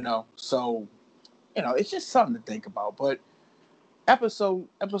 So it's just something to think about. But episode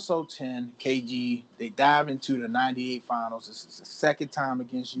 10, KG, they dive into the 98 finals. This is the second time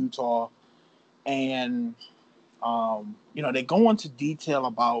against Utah. And they go into detail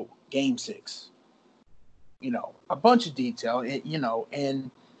about game 6. A bunch of detail.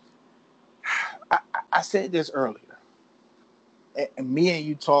 And I said this earlier. And me and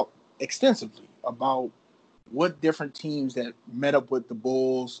you talked extensively about what different teams that met up with the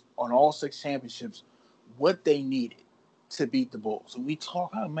Bulls on all 6 championships, what they needed to beat the Bulls. And we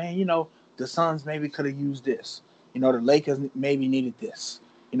talk, oh man, the Suns maybe could have used this. The Lakers maybe needed this.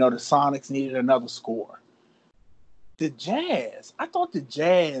 The Sonics needed another score. The Jazz, I thought the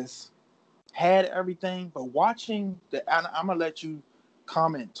Jazz had everything, but watching I'm gonna let you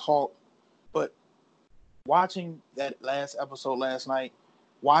comment, talk, but watching that last episode last night,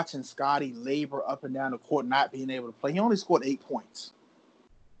 watching Scotty labor up and down the court, not being able to play. He only scored 8 points.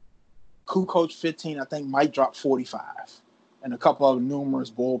 Kukoc 15, I think Mike dropped 45. And a couple of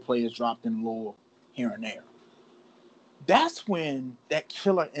numerous Bull players dropped in a little here and there. That's when that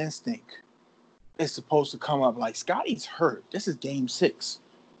killer instinct is supposed to come up. Like, Scotty's hurt. This is game 6.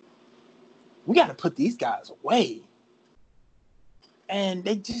 We got to put these guys away. And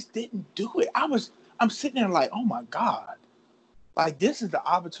they just didn't do it. I'm sitting there like, oh my God. Like, this is the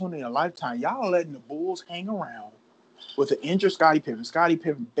opportunity of a lifetime. Y'all are letting the Bulls hang around with an injured Scottie Pippen. Scottie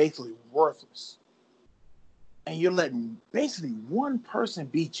Pippen basically worthless. And you're letting basically one person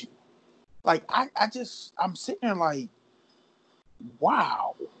beat you. Like, I'm sitting there like,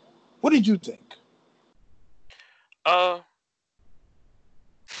 wow. What did you think?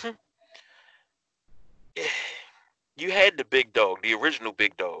 You had the big dog, the original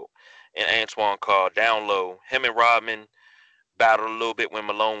big dog, and Antoine Carr down low. Him and Rodman battled a little bit when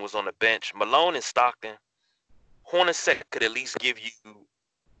Malone was on the bench. Malone and Stockton, Hornacek could at least give you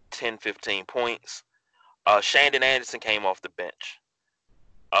 10, 15 points. Shandon Anderson came off the bench.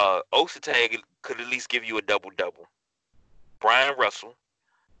 Ostertag could at least give you a double-double. Brian Russell.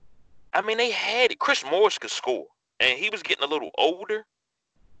 I mean, they had it. Chris Morris could score. And he was getting a little older.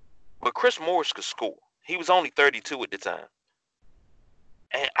 But Chris Morris could score. He was only 32 at the time.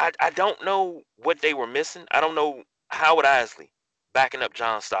 And I don't know what they were missing. I don't know Howard Isley backing up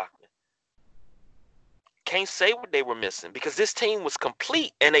John Stockton. Can't say what they were missing because this team was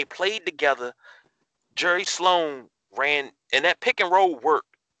complete and they played together. Jerry Sloan ran, and that pick and roll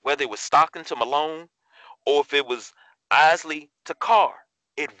worked, whether it was Stockton to Malone or if it was Isley to Carr.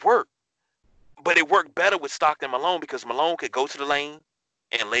 It worked. But it worked better with Stockton and Malone because Malone could go to the lane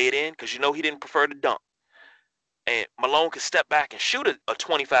and lay it in because he didn't prefer to dunk. And Malone could step back and shoot a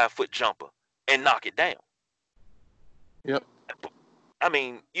 25-foot jumper and knock it down. Yep. I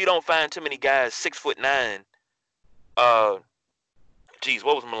mean, you don't find too many guys 6'9". What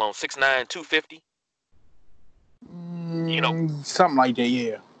was Malone? 6'9", 250? Something like that,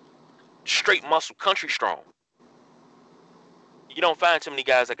 yeah. Straight muscle, country strong. You don't find too many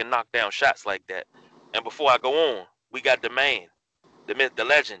guys that can knock down shots like that. And before I go on, we got the man, the myth, the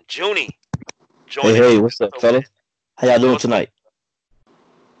legend, Junie. Hey, what's up, fellas? How y'all doing tonight?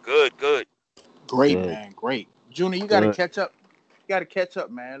 Good. Great, man, great. Junie, you got to catch up. You got to catch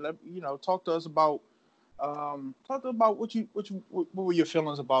up, man. Talk to us about what were your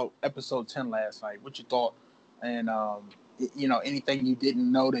feelings about episode 10 last night? What you thought, and anything you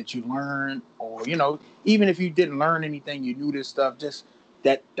didn't know that you learned, or even if you didn't learn anything, you knew this stuff. Just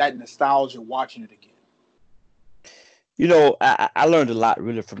that nostalgia watching it again. I learned a lot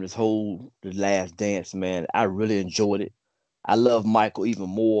really from The Last Dance, man. I really enjoyed it. I love Michael even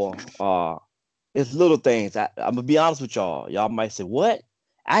more. It's little things. I'm gonna be honest with y'all. Y'all might say, "What?"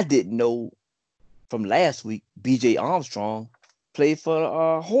 I didn't know from last week. B.J. Armstrong played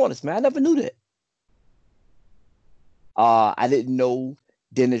for Hornets, man. I never knew that. I didn't know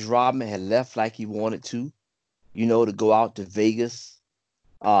Dennis Rodman had left like he wanted to go out to Vegas.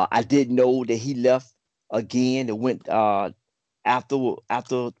 I didn't know that he left again and went after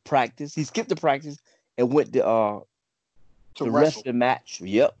practice. He skipped the practice and went to the rest of the match.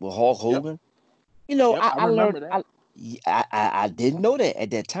 Yep, with Hulk Hogan. Yep. I learned that. I didn't know that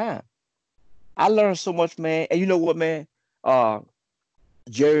at that time. I learned so much, man. And you know what, man?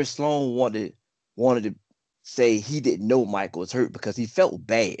 Jerry Sloan wanted to say he didn't know Michael was hurt because he felt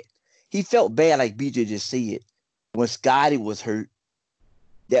bad. He felt bad, like BJ just said, when Scotty was hurt.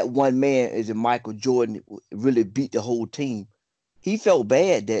 That one man is in Michael Jordan really beat the whole team. He felt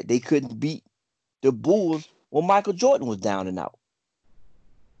bad that they couldn't beat the Bulls when Michael Jordan was down and out.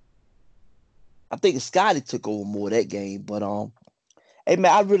 I think Scotty took over more that game, but hey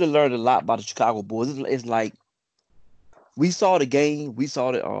man, I really learned a lot about the Chicago Bulls. It's like we saw the game, we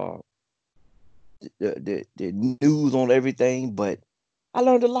saw the news on everything, but I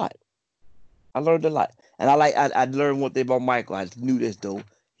learned a lot. And I learned one thing about Michael. I knew this though.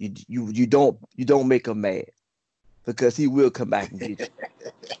 You don't make him mad because he will come back and get you.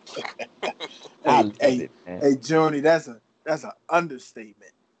 Hey, Joni, that's an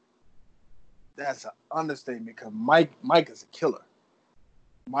understatement. That's an understatement because Mike is a killer.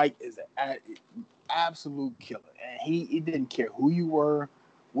 Mike is an absolute killer, and he didn't care who you were,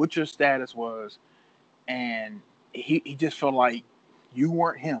 what your status was, and he just felt like you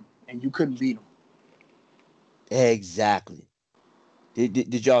weren't him and you couldn't beat him. Exactly.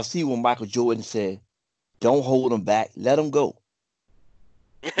 Did y'all see when Michael Jordan said, "Don't hold him back, let him go"?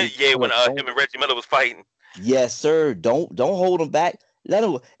 Yeah, when him and Reggie Miller was fighting. Yes, sir. Don't hold him back. Let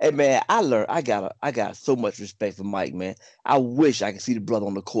him. Hey man, I got so much respect for Mike, man. I wish I could see the brother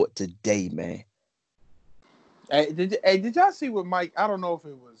on the court today, man. Hey, did y'all see what Mike? I don't know if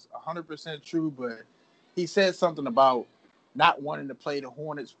it was 100% true, but he said something about not wanting to play the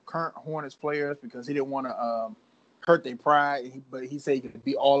current Hornets players because he didn't want to hurt their pride. But he said he could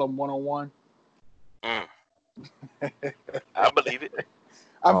beat all of them 1-on-1. I believe it.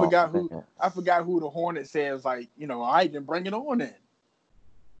 I forgot who the Hornets said was like, I didn't bring it on then.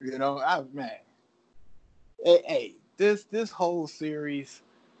 Hey, this whole series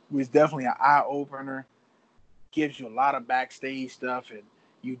was definitely an eye opener. Gives you a lot of backstage stuff, and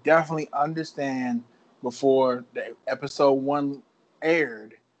you definitely understand before the episode 1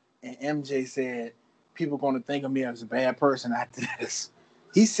 aired, and MJ said, "People are going to think of me as a bad person after this."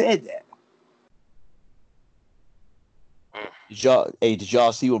 He said that. Did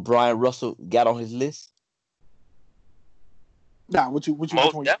y'all see what Brian Russell got on his list? Nah, which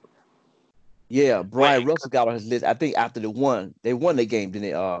one? Yeah, Brian Russell got on his list. I think after they won the game, didn't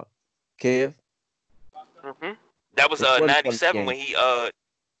they, Kev? Mm-hmm. That was 97 when he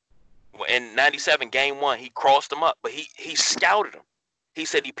in 97 game 1 he crossed him up, but he scouted him. He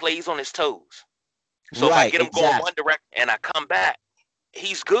said he plays on his toes. So if I get him going one direction and I come back,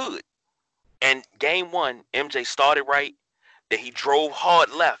 he's good. And game 1, MJ started right. Then he drove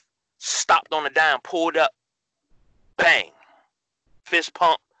hard left, stopped on the dime, pulled up, bang, fist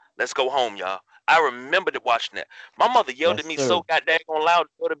pump. Let's go home, y'all. I remember watching that. My mother yelled at me so goddamn loud to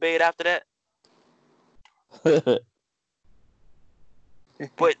go to bed after that.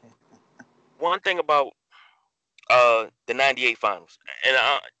 But one thing about the 98 finals, and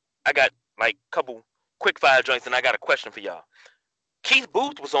I got like a couple quick fire joints, and I got a question for y'all. Keith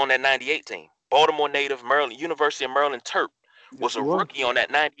Booth was on that 98 team. Baltimore native, University of Maryland Terp was a rookie on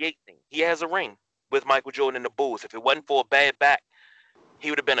that 98 team. He has a ring with Michael Jordan and the Bulls. If it wasn't for a bad back, he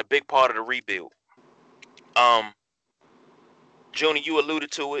would have been a big part of the rebuild. Junior, you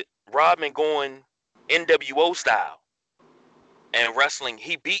alluded to it. Rodman going NWO style and wrestling.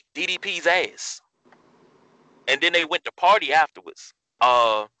 He beat DDP's ass. And then they went to party afterwards.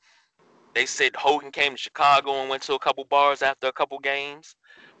 They said Hogan came to Chicago and went to a couple bars after a couple games.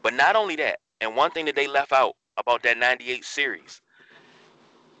 But not only that, and one thing that they left out about that 98 series,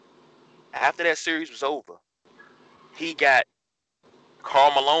 after that series was over, he got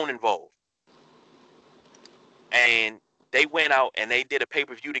Karl Malone involved. And they went out and they did a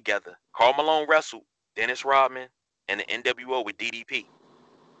pay-per-view together. Karl Malone wrestled Dennis Rodman and the NWO with DDP.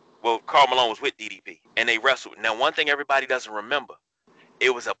 Well, Karl Malone was with DDP, and they wrestled. Now, one thing everybody doesn't remember,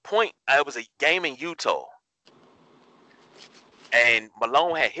 it was a game in Utah, and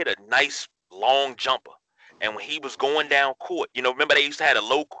Malone had hit a nice long jumper. And when he was going down court, remember they used to have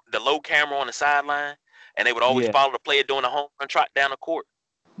the low camera on the sideline, and they would always follow the player doing the home run trot down the court.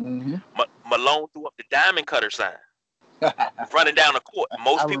 Mm-hmm. Malone threw up the diamond cutter sign, running down the court.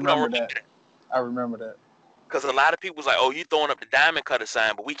 Most people don't remember that. I remember that. Because a lot of people was like, "Oh, you throwing up the diamond cutter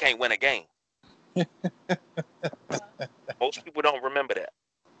sign, but we can't win a game." Most people don't remember that.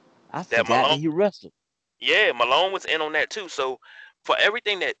 I forgot that he wrestled. Yeah, Malone was in on that too. So for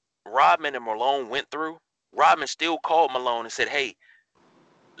everything that Rodman and Malone went through, Rodman still called Malone and said, "Hey,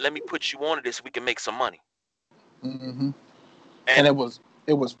 let me put you on this so we can make some money." Mm-hmm. And it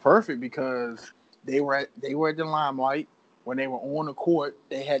was perfect because they were at the limelight. When they were on the court,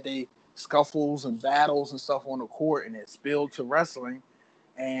 they had their scuffles and battles and stuff on the court, and it spilled to wrestling.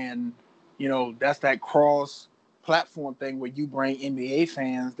 And that's that cross platform thing where you bring NBA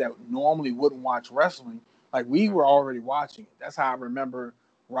fans that normally wouldn't watch wrestling. Like we were already watching it. That's how I remember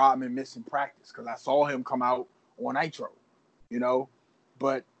Rodman missing practice because I saw him come out on Nitro, you know.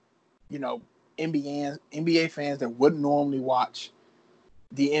 But you know, NBA fans that wouldn't normally watch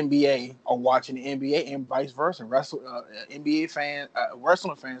the NBA are watching the NBA and vice versa. Wrestling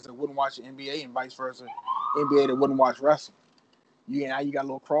fans that wouldn't watch the NBA and vice versa, NBA that wouldn't watch wrestling. Now you got a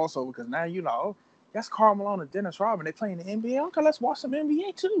little crossover because now that's Karl Malone and Dennis Rodman. They playing the NBA. Okay, let's watch some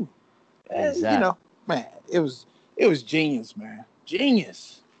NBA too. Exactly. Man, it was genius, man,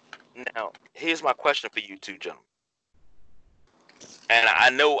 genius. Now, here's my question for you two, gentlemen. And I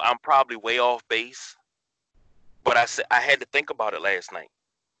know I'm probably way off base, but I had to think about it last night.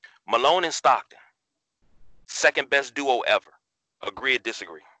 Malone and Stockton, second best duo ever. Agree or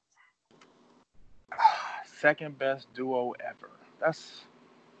disagree? Second best duo ever. That's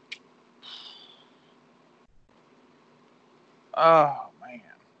oh man.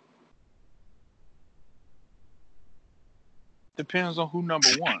 Depends on who number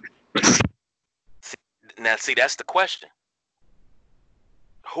one. See, that's the question.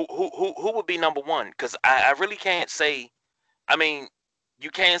 Who would be number one? Because I really can't say. I mean,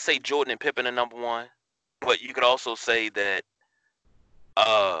 you can say Jordan and Pippen are number one, but you could also say that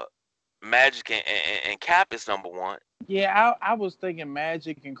Magic and Cap is number one. Yeah, I was thinking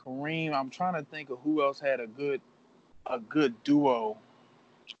Magic and Kareem. I'm trying to think of who else had a good duo.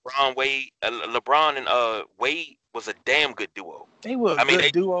 LeBron and Wade was a damn good duo. They were a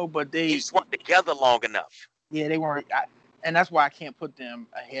good duo, but they just weren't together long enough. Yeah, they weren't, and that's why I can't put them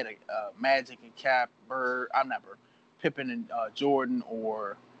ahead of Magic and Cap, Bird. I'm not Bird, Pippen and Jordan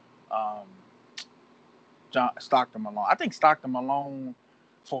or Stockton Malone. I think Stockton Malone,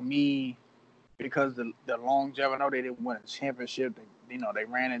 for me, because the longevity. I know they didn't win a championship. They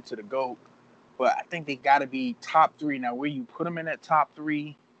ran into the GOAT, but I think they got to be top three. Now, where you put them in that top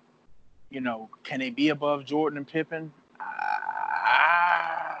three, can they be above Jordan and Pippen?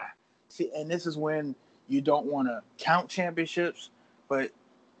 See, and this is when you don't want to count championships, but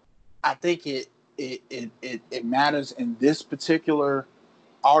I think it matters in this particular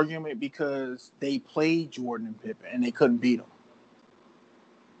argument because they played Jordan and Pippen and they couldn't beat them.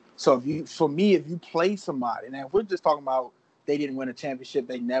 So if you play somebody, now if we're just talking about they didn't win a championship,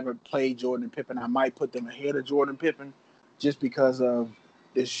 they never played Jordan and Pippen, I might put them ahead of Jordan and Pippen just because of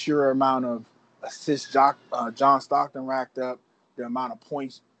the sheer amount of assists John Stockton racked up, the amount of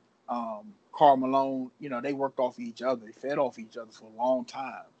points Karl Malone, they worked off each other. They fed off each other for a long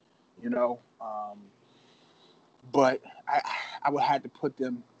time, but I would have to put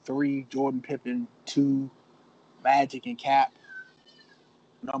them 3, Jordan, Pippen, 2, Magic and Cap,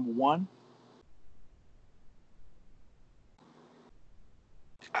 number 1.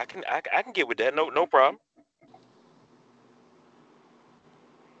 I can get with that. No problem.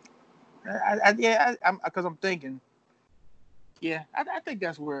 Because I'm thinking. Yeah, I think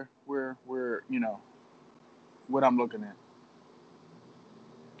that's where what I'm looking at.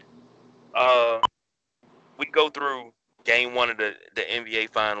 We go through game 1 of the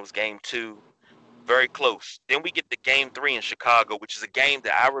NBA Finals, game 2, very close. Then we get to game 3 in Chicago, which is a game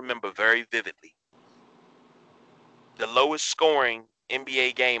that I remember very vividly. The lowest scoring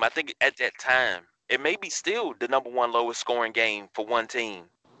NBA game, I think at that time, it may be still the number 1 lowest scoring game for one team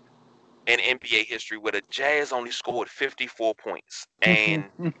in NBA history, where the Jazz only scored 54 points. And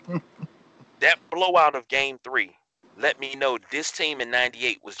that blowout of game 3 let me know this team in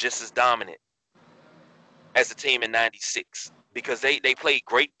 98 was just as dominant as the team in 96 because they played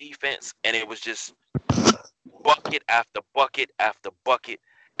great defense and it was just bucket after bucket after bucket.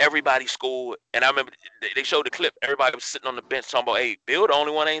 Everybody scored. And I remember they showed the clip. Everybody was sitting on the bench talking about, hey, Bill, the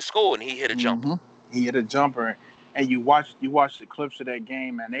only one ain't scored, and he hit a jumper. He hit a jumper. And you watch the clips of that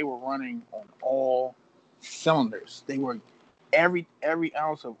game, and they were running on all cylinders. They were every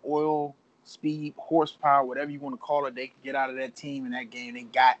ounce of oil, speed, horsepower, whatever you want to call it, they could get out of that team in that game. They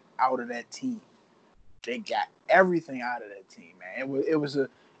got out of that team. They got everything out of that team, man. It was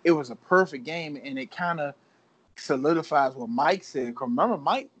a perfect game, and it kind of solidifies what Mike said. Remember,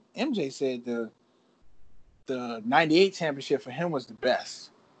 MJ said the '98 championship for him was the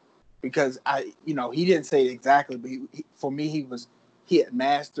best. Because he didn't say it exactly, but for me, he had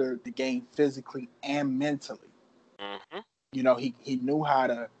mastered the game physically and mentally. Mm-hmm. He knew how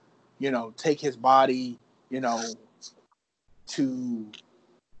to, take his body, to,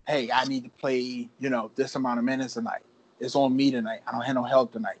 hey, I need to play, this amount of minutes tonight. It's on me tonight. I don't have no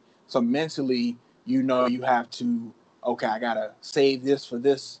help tonight. So mentally, you have to, okay, I gotta save this for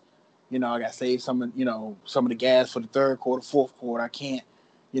this. I gotta save some of the gas for the third quarter, fourth quarter. I can't.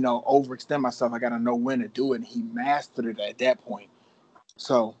 overextend myself. I got to know when to do it. And he mastered it at that point.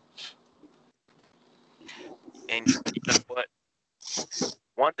 So, And you know what?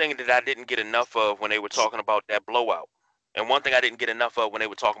 One thing that I didn't get enough of when they were talking about that blowout, and one thing I didn't get enough of when they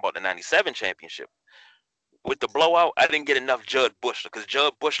were talking about the '97 championship. With the blowout, I didn't get enough Judd Bushler because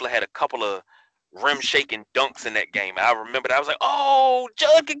Judd Bushler had a couple of rim shaking dunks in that game. I remember that. I was like, oh,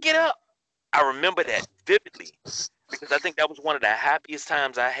 Judd could get up. I remember that vividly because I think that was one of the happiest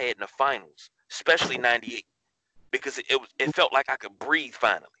times I had in the finals, especially '98, because it felt like I could breathe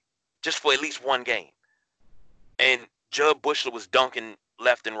finally, just for at least one game. And Judd Bushler was dunking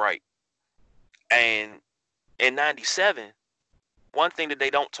left and right. And in '97, one thing that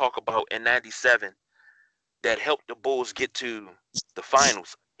they don't talk about in '97 that helped the Bulls get to the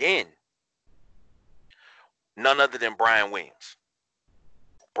finals again, none other than Brian Williams.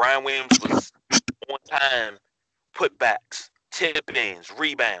 Brian Williams was on time, putbacks, tip-ins,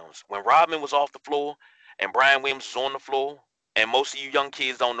 rebounds. When Rodman was off the floor and Brian Williams was on the floor, and most of you young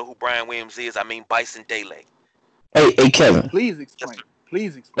kids don't know who Brian Williams is, I mean Bison Dele. Hey, Kevin. Please explain.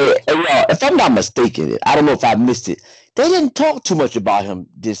 Hey, y'all, if I'm not mistaken, I don't know if I missed it. They didn't talk too much about him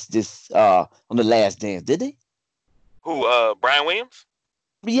this on the Last Dance, did they? Who? Brian Williams?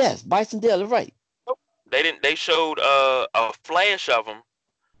 Yes, Bison Dele, right? Nope. They didn't. They showed a flash of him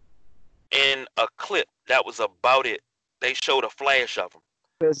in a clip. That was about it. They showed a flash of him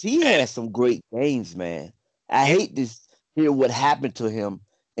because he had some great games, man. I hate to hear what happened to him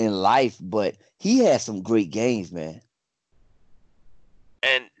in life, but he had some great games, man.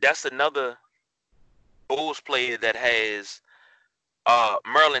 And that's another Bulls player that has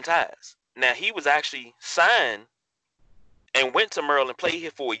Maryland ties. Now, he was actually signed and went to Maryland, played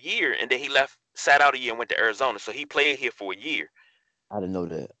here for a year, and then he left, sat out a year and went to Arizona. So he played here for a year. I didn't know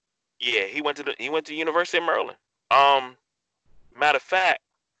that. Yeah, he went to the University of Maryland. Matter of fact,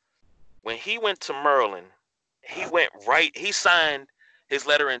 when he went to Maryland, he signed his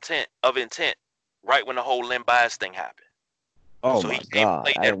letter of intent right when the whole Len Bias thing happened. Oh, so my God.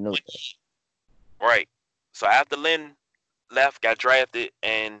 I didn't know that. Right. So after Len left, got drafted,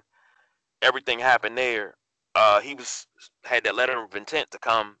 and everything happened there, he had that letter of intent to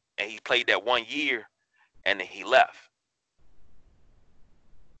come, and he played that 1 year, and then he left.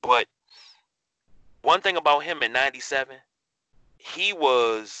 But one thing about him in '97, he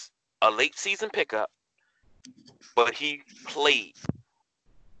was a late season pickup, but he played.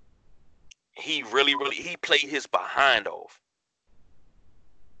 He he played his behind off.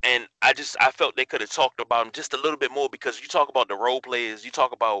 And I felt they could have talked about him just a little bit more, because you talk about the role players, you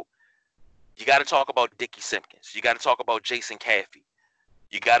got to talk about Dickie Simpkins. You got to talk about Jason Caffey.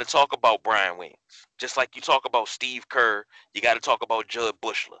 You got to talk about Brian Williams. Just like you talk about Steve Kerr, you got to talk about Judd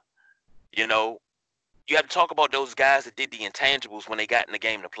Bushler. You know, you got to talk about those guys that did the intangibles when they got in the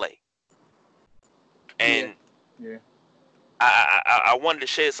game to play. And yeah. I wanted to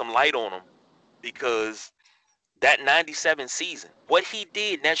shed some light on them, because that '97 season, what he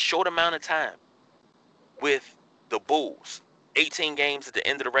did in that short amount of time with the Bulls, 18 games at the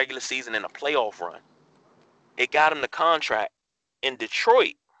end of the regular season and a playoff run, it got him the contract in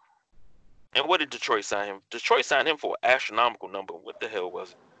Detroit. And what did Detroit sign him? Detroit signed him for an astronomical number. What the hell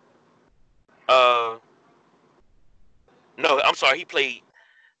was it? No, I'm sorry. He played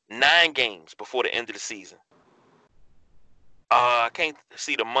 9 games before the end of the season. I can't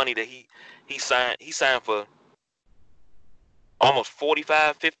see the money that he signed. He signed for almost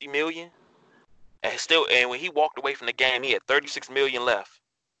 45, 50 million. And when he walked away from the game, he had 36 million left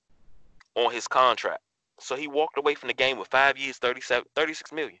on his contract. So he walked away from the game with 5 years,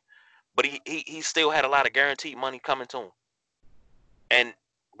 36 million. But he still had a lot of guaranteed money coming to him. And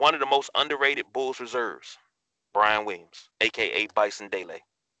one of the most underrated Bulls reserves, Brian Williams, a.k.a. Bison Dele.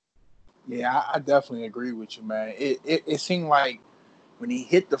 Yeah, I definitely agree with you, man. It seemed like when he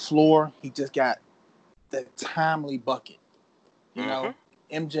hit the floor, he just got the timely bucket. You know,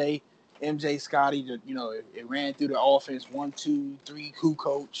 MJ, Scotty, it ran through the offense, 1, 2, 3, who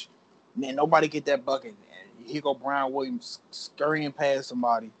coach. Man, nobody get that bucket. And here go Brian Williams scurrying past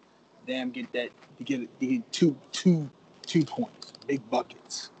somebody. Damn, get 2 points, big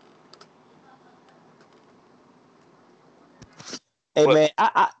buckets. Hey, man,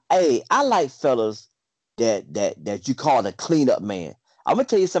 I like fellas that you call the cleanup man. I'm gonna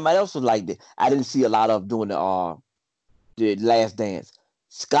tell you somebody else was like that. I didn't see a lot of doing the Last Dance.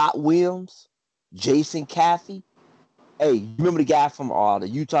 Scott Williams, Jason Caffey. Hey, you remember the guy from the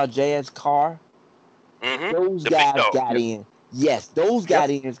Utah Jazz, Carr? Those guys got in. Yes, those got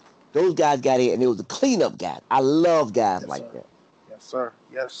in. Those guys got in, and it was a cleanup guy. I love guys like that. Yes, sir.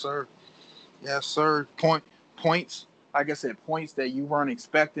 Yes, sir. Yes, sir. Points. like I said, points that you weren't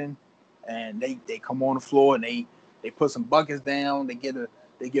expecting, and they come on the floor and they put some buckets down. They get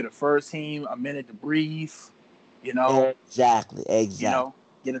a first team a minute to breathe. You know, Exactly.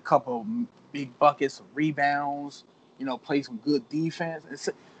 get a couple of big buckets, some rebounds. Play some good defense.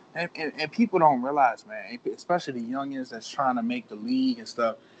 And people don't realize, man, especially the youngins that's trying to make the league and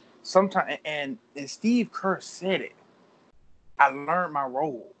stuff. Sometimes, and Steve Kerr said it. I learned my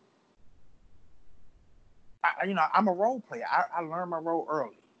role. I'm a role player. I learned my role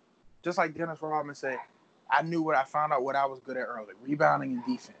early. Just like Dennis Rodman said, I found out what I was good at early: rebounding and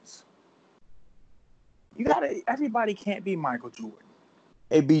defense. Everybody can't be Michael Jordan.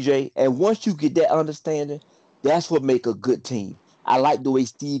 Hey, BJ, and once you get that understanding, that's what make a good team. I like the way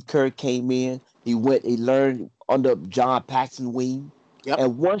Steve Kerr came in. He learned under John Paxson wing. Yep.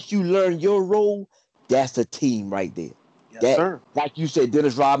 And once you learn your role, that's a team right there. Yes, sir. Like you said,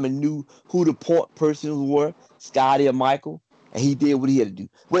 Dennis Rodman knew who the point persons were, Scotty or Michael, and he did what he had to do.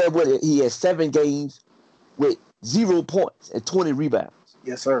 He had 7 games with 0 points and 20 rebounds.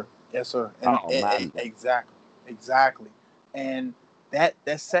 Yes, sir. And, exactly. And that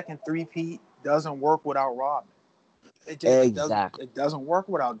second three-peat doesn't work without Rodman. It doesn't work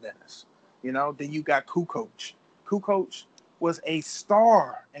without Dennis. Then you got Kukoc. Kukoc was a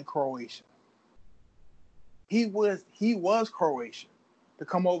star in Croatia. He was Croatian to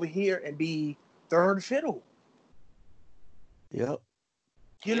come over here and be third fiddle. Yep.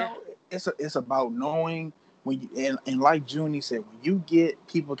 It's about knowing when you, and like Junie said, when you get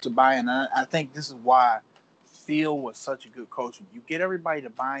people to buy in. I think this is why Phil was such a good coach. When you get everybody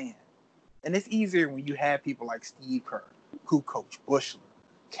to buy in, and it's easier when you have people like Steve Kerr, Kukoc, Bushler,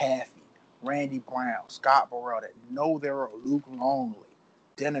 Caffey, Randy Brown, Scott Burrell that know they're Luke Longley,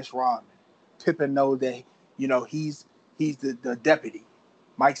 Dennis Rodman, Pippen know that he's the deputy,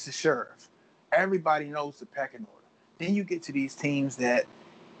 Mike's the sheriff. Everybody knows the pecking order. Then you get to these teams that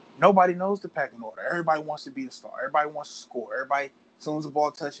nobody knows the pecking order. Everybody wants to be a star. Everybody wants to score. Everybody, as soon as the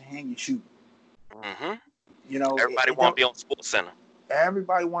ball touches your hand, you shoot. Mm-hmm. Everybody want to be on Sports Center.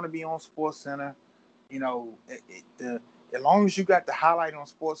 Everybody want to be on Sports Center. As long as you got the highlight on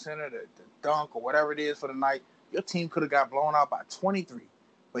Sports Center, the dunk or whatever it is for the night, your team could have got blown out by 23,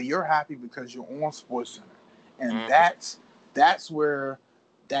 but you're happy because you're on Sports Center, and that's where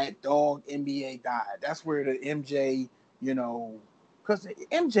that dog NBA died. That's where the MJ, because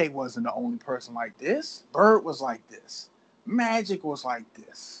MJ wasn't the only person like this. Bird was like this. Magic was like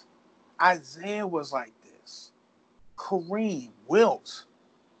this. Isaiah was like this. Kareem, Wilt.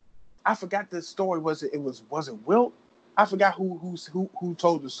 I forgot the story. Was it Wilt? I forgot who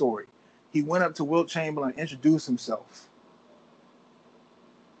told the story. He went up to Wilt Chamberlain, introduced himself,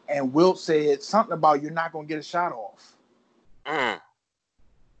 and Wilt said something about you're not gonna get a shot off.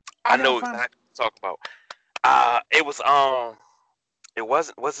 I know exactly what you're talking about. It was it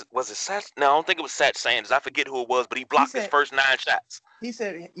wasn't was it Sat? No, I don't think it was Sat Sanders. I forget who it was, but he blocked his first 9 shots. He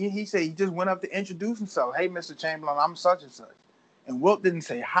said he just went up to introduce himself. Hey, Mr. Chamberlain, I'm such and such. And Wilt didn't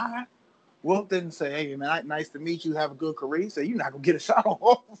say hi. Wilt didn't say, hey, man, nice to meet you. Have a good career. He said, you're not going to get a shot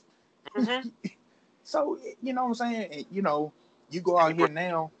off. Mm-hmm. So, you know what I'm saying? You go out here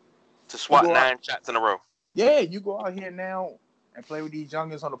now. To swat 9 shots in a row. Yeah, you go out here now and play with these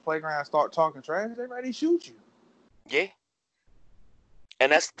youngins on the playground and start talking trash. They ready to shoot you. Yeah.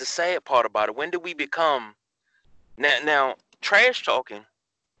 And that's the sad part about it. When do we become... Now trash talking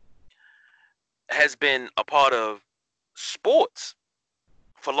has been a part of sports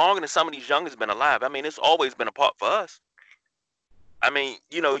for longer than some of these youngins been alive. I mean, it's always been a part for us. I mean,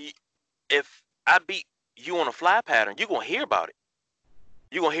 if I beat you on a fly pattern, you're going to hear about it.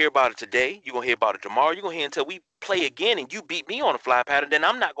 You're going to hear about it today. You're going to hear about it tomorrow. You're going to hear until we play again and you beat me on a fly pattern. Then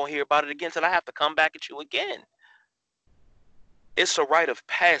I'm not going to hear about it again until I have to come back at you again. It's a rite of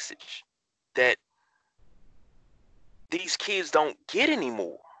passage that these kids don't get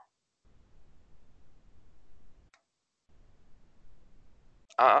anymore.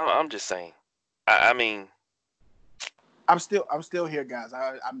 I'm just saying. I mean, I'm still here, guys.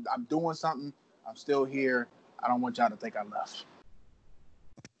 I'm doing something. I'm still here. I don't want y'all to think I left.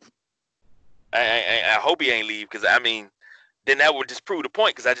 I hope he ain't leave, because I mean, then that would just prove the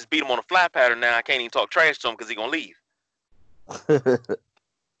point, because I just beat him on a fly pattern. Now I can't even talk trash to him because he gonna leave.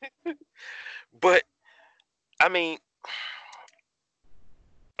 But I mean,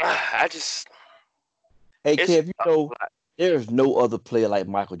 I just. Hey, Kev, there's no other player like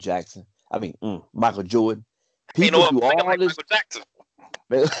Michael Jackson. I mean, Michael Jordan. People do all like this.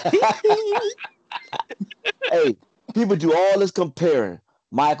 Michael Jackson. Hey, people do all this comparing.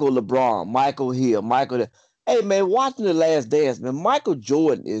 Michael LeBron, Michael Hill, Michael. Hey, man, watching The Last Dance, man, Michael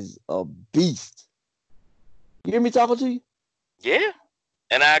Jordan is a beast. You hear me talking to you? Yeah,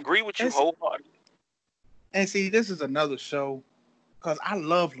 and I agree with you And, wholeheartedly. and see, this is another show because I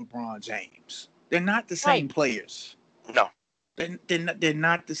love LeBron James. They're not the Right. same players. No, They're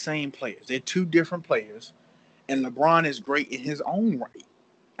not the same players. They're two different players. And LeBron is great in his own right.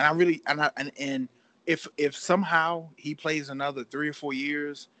 And I really and if somehow he plays another 3 or 4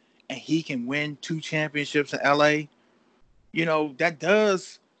 years and he can win 2 championships in LA, that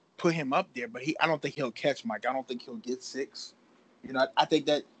does put him up there. But I don't think he'll catch Mike. I don't think he'll get 6. I think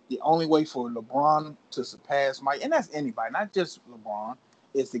that the only way for LeBron to surpass Mike, and that's anybody, not just LeBron,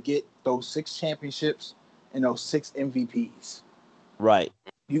 is to get those 6 championships and those 6 MVPs. Right.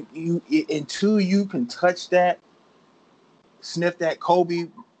 You until you can touch that, sniff that. Kobe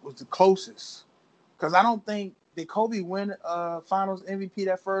was the closest, because I don't think did Kobe win Finals MVP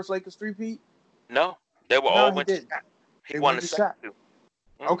that first Lakers three-peat. no, they were No, all he went. did not. He They won went the the second shot. two.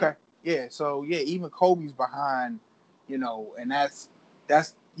 Okay, yeah. So yeah, even Kobe's behind, and that's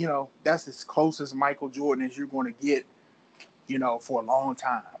as close as Michael Jordan as you're going to get, for a long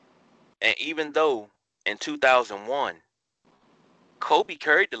time. And even though in 2001, Kobe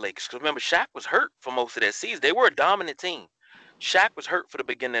carried the Lakers, because remember, Shaq was hurt for most of that season. They were a dominant team. Shaq was hurt for the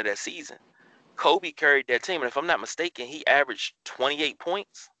beginning of that season. Kobe carried that team, and if I'm not mistaken, he averaged 28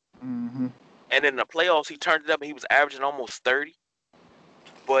 points. Mm-hmm. And in the playoffs, he turned it up, and he was averaging almost 30.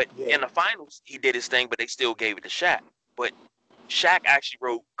 But Yeah. in the finals, he did his thing, but they still gave it to Shaq. But Shaq actually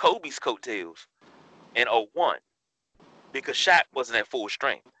rode Kobe's coattails in 01 because Shaq wasn't at full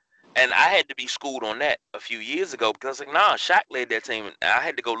strength. And I had to be schooled on that a few years ago because, like, nah, Shaq led that team. And I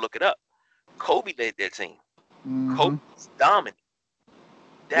had to go look it up. Kobe led that team. Mm-hmm. Kobe was dominant.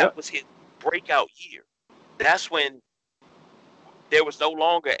 That Yep. was his breakout year. That's when there was no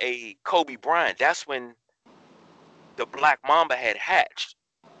longer a Kobe Bryant. That's when the Black Mamba had hatched.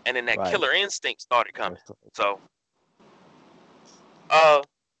 And then that Right. killer instinct started coming. That's right. So,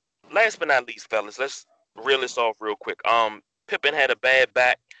 last but not least, fellas, let's reel this off real quick. Pippen had a bad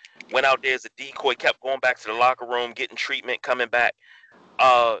back, went out there as a decoy, kept going back to the locker room, getting treatment, coming back.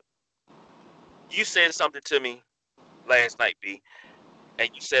 Uh, you said something to me last night, B, and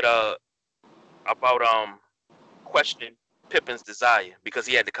you said about questioning Pippen's desire because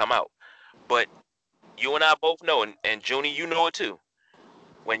he had to come out. But you and I both know, and Junie, you know it too.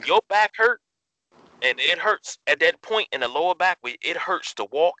 When your back hurt, and it hurts at that point in the lower back, where it hurts to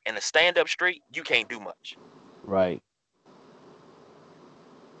walk and to stand up straight, you can't do much. Right.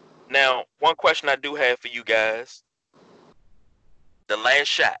 Now, one question I do have for you guys: the last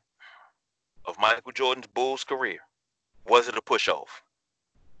shot of Michael Jordan's Bulls career, was it a push off?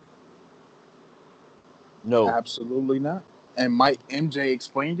 No. Absolutely not. And Mike MJ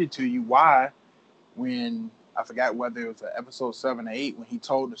explained it to you why when I forgot whether it was episode 7 or 8 when he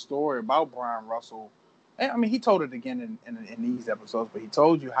told the story about Brian Russell. And, I mean, he told it again in these episodes, but he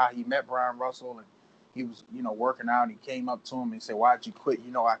told you how he met Brian Russell and he was, working out and he came up to him and said, "Why'd you quit?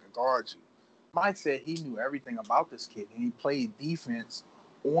 You know I could guard you." Mike said he knew everything about this kid and he played defense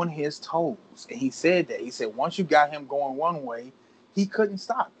on his toes. And he said that. He said once you got him going one way, he couldn't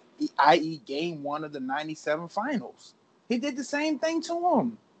stop it, i.e. game 1 of the 97 finals. He did the same thing to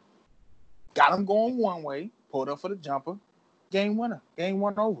him. Got him going one way, pulled up for the jumper, game winner, game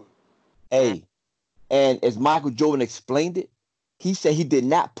 1 over. Hey, and as Michael Jordan explained it, he said he did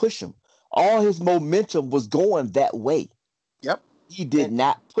not push him. All his momentum was going that way. Yep. He did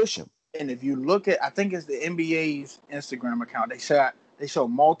not push him. And if you look at, I think it's the NBA's Instagram account. They show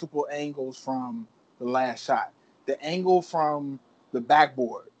multiple angles from the last shot. The angle from the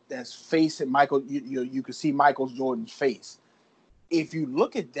backboard that's facing Michael, you can see Michael Jordan's face. If you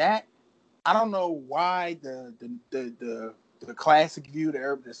look at that, I don't know why the classic view,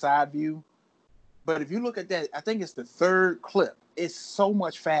 the side view, but if you look at that, I think it's the third clip. It's so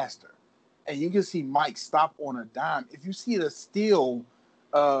much faster, and you can see Mike stop on a dime. If you see the still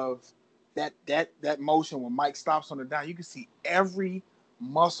of that motion when Mike stops on the dime, you can see every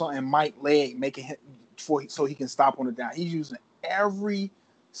muscle in Mike's leg making him so he can stop on the dime. He's using every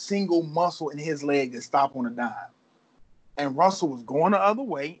single muscle in his leg to stop on a dime. And Russell was going the other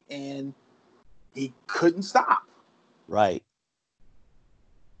way, and he couldn't stop. Right.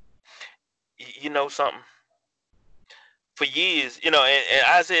 You know something? For years, and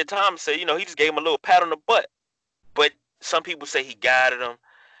Isaiah Thomas said, he just gave him a little pat on the butt. But some people say he guided him.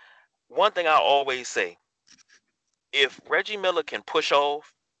 One thing I always say, if Reggie Miller can push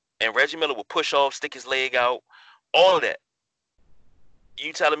off, and Reggie Miller will push off, stick his leg out, all of that,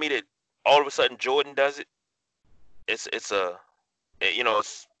 you telling me that all of a sudden Jordan does it? It's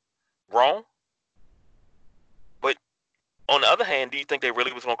wrong. But on the other hand, do you think they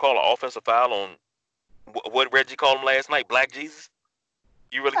really was gonna call an offensive foul on What Reggie called him last night? Black Jesus?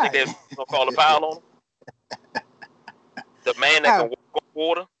 You really think Hey, they're gonna call a foul on him? The man that can ab- walk on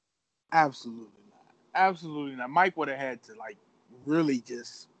water? absolutely not. Absolutely not. Mike would have had to like really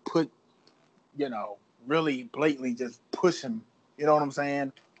just put, really blatantly just push him. You know what I'm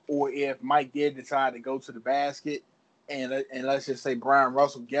saying? Or if Mike did decide to go to the basket, and let's just say Brian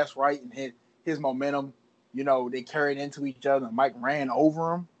Russell guessed right and his momentum, they carried into each other. And Mike ran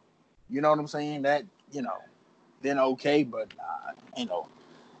over him. You know what I'm saying? That then okay, but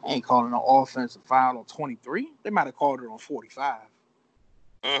ain't calling an offensive foul on 23. They might have called it on 45.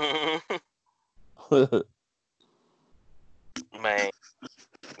 Mm-hmm. Man.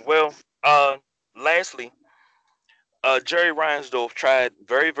 Well, lastly, Jerry Reinsdorf tried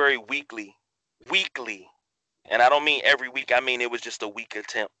very, very weekly, and I don't mean every week. I mean it was just a weak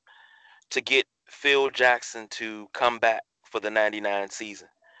attempt to get Phil Jackson to come back for the '99 season.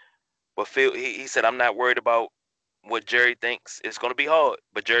 But Phil, he said, I'm not worried about what Jerry thinks. It's going to be hard,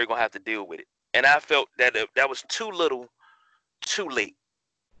 but Jerry going to have to deal with it. And I felt that that was too little, too late.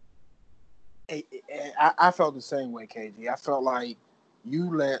 I felt the same way, KG. I felt like you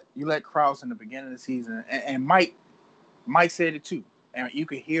let Krause in the beginning of the season, and Mike said it too, and you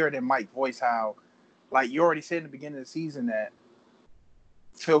could hear it in Mike's voice how, like you already said in the beginning of the season that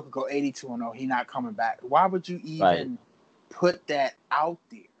Phil could go 82-0. He not coming back. Why would you Right. even put that out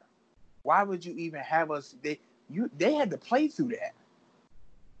there? Why would you even have us? They had to play through that.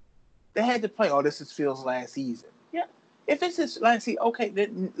 They had to play. Oh, this is Phil's last season. Yeah. If it's his last season, okay,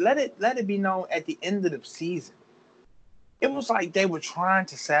 then let it be known at the end of the season. It was like they were trying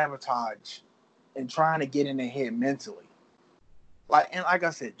to sabotage and trying to get in their head mentally. Like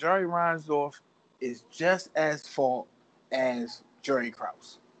I said, Jerry Reinsdorf is just as fault as Jerry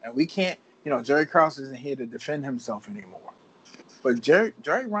Krause. And we can't, Jerry Krause isn't here to defend himself anymore. But Jerry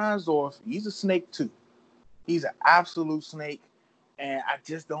Reinsdorf, he's a snake too. He's an absolute snake. And I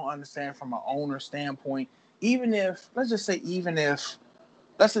just don't understand from an owner standpoint. Let's just say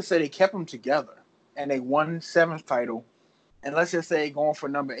they kept them together and they won seventh title, and let's just say going for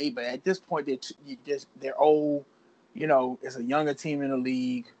number 8. But at this point, they're old. It's a younger team in the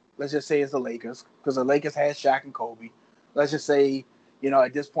league. Let's just say it's the Lakers because the Lakers had Shaq and Kobe. Let's just say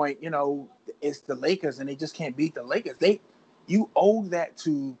at this point, it's the Lakers and they just can't beat the Lakers. You owe that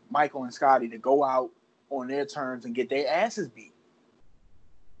to Michael and Scotty to go out on their terms and get their asses beat.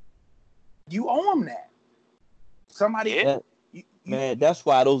 You owe them that. Somebody, Yeah. Man, that's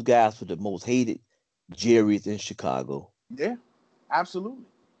why those guys were the most hated Jerry's in Chicago. yeah, absolutely,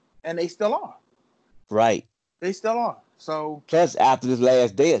 and they still are. Right. They still are. So, Plus, after this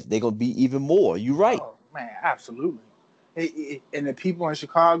last dance, they're gonna be even more. You right. oh man, absolutely. And the people in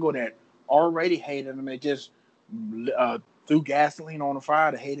Chicago that already hated him, they just threw gasoline on the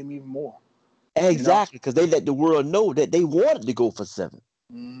fire to hate him even more. You know, Exactly, because they let the world know that they wanted to go for 7.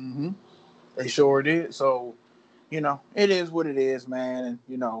 hmm they sure did. So, it is what it is, man.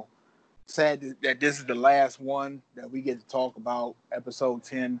 And sad that this is the last one that we get to talk about, episode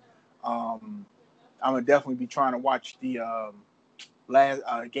 10. I'm gonna definitely be trying to watch the last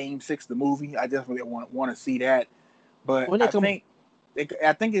game 6, the movie. I definitely want to see that. But When they come,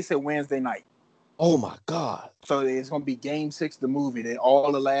 I think they said Wednesday night. oh my God. So it's going to be Game 6, the movie. That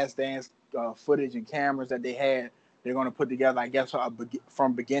all the Last Dance footage and cameras that they had, they're going to put together, I guess,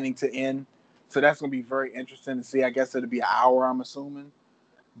 from beginning to end. So that's going to be very interesting to see. I guess it'll be an hour, I'm assuming.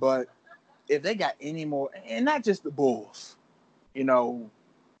 But if they got any more, and not just the Bulls,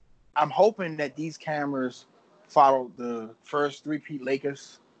 I'm hoping that these cameras follow the first three-peat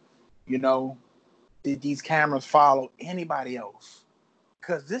Lakers. You know, did these cameras follow anybody else?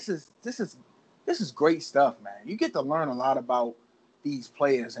 Because this is great stuff, man. You get to learn a lot about these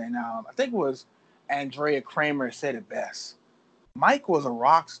players, and I think it was Andrea Kramer said it best. Mike was a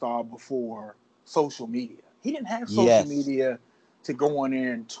rock star before social media. He didn't have social Yes. media to go on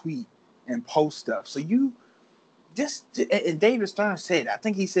there and tweet and post stuff. So you just and David Stern said, I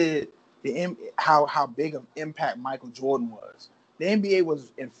think he said how big of impact Michael Jordan was. The NBA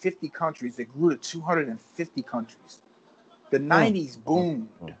was in 50 countries. It grew to 250 countries. The Mm, 90s mm, boomed.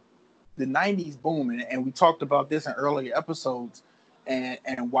 mm. The 90s boomed. And we talked about this in earlier episodes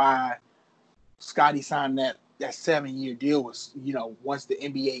and why Scotty signed that 7-year deal was, once the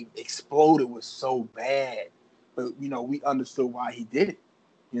NBA exploded was so bad. But, we understood why he did it,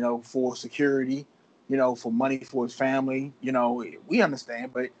 for security, for money for his family. We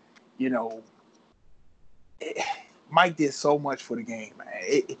understand, but, you know, it, Mike did so much for the game,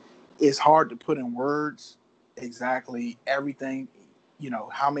 man. It's hard to put in words exactly everything,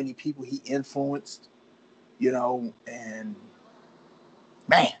 how many people he influenced, and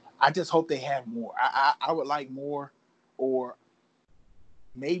man, I just hope they have more. I would like more, or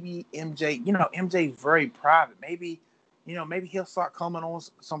maybe MJ. You know, MJ's very private. Maybe, you know, maybe he'll start coming on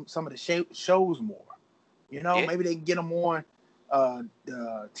some of the shows more. You know, Yeah, maybe they can get him on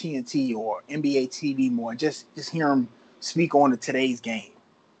the TNT or NBA TV more. Just hear him speak on today's game.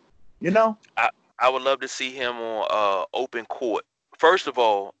 You know, I would love to see him on Open Court. First of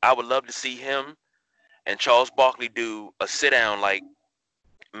all, I would love to see him and Charles Barkley do a sit down like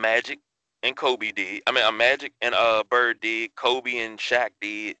Magic and Kobe did. I mean, Magic and Bird did. Kobe and Shaq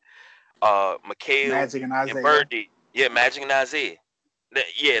did. McHale Magic and and Isaiah. Bird did. Yeah, Magic and Isaiah.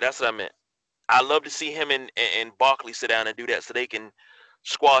 Yeah, that's what I meant. I love to see him and Barkley sit down and do that so they can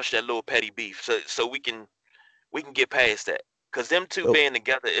squash that little petty beef. So we can get past that. Cause them two So, being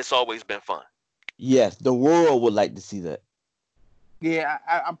together, it's always been fun. yes, the world would like to see that. Yeah,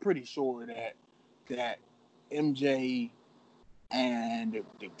 I'm pretty sure that MJ and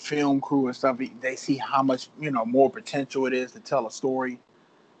the film crew and stuff, they see how much, you know, more potential it is to tell a story.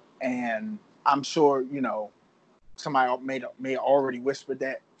 And I'm sure, you know, somebody may already whispered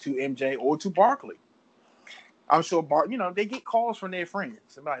that to MJ or to Barkley. I'm sure you know, they get calls from their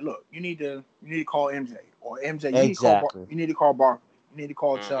friends. They're like, look, you need to call MJ, or MJ, Exactly. you need to call Barkley, you need to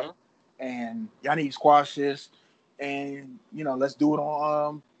call Chuck, Hmm. and y'all need to squash this, and you know, let's do it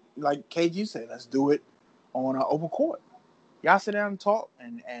on like KG said, let's do it on an open court. Y'all sit down and talk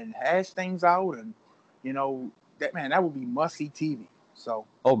and hash things out, and you know, that would be must see TV. So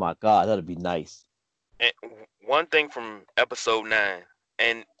Oh my God, that'd be nice. And one thing from episode 9,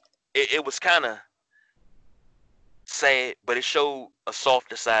 and it was kind of sad, but it showed a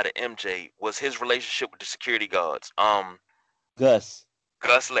softer side of MJ was his relationship with the security guards. Gus.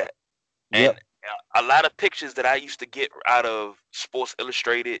 Gus Lett. And Yep. a lot of pictures that I used to get out of Sports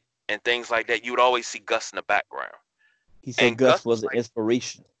Illustrated and things like that, you would always see Gus in the background. He said And Gus Gus was was an like,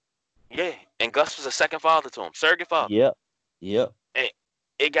 inspiration. yeah, and Gus was a second father to him, surrogate father. Yep. Yep. And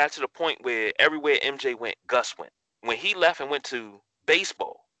it got to the point where everywhere MJ went, Gus went. When he left and went to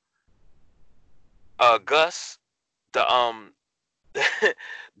baseball, Gus, the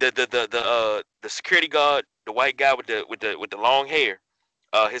the security guard, the white guy with the long hair,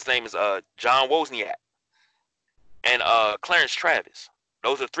 his name is John Wozniak, and Clarence Travis.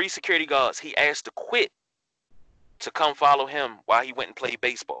 Those are three security guards he asked to quit to come follow him while he went and played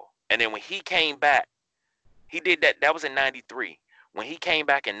baseball. And then when he came back, he did that. That was in '93. When he came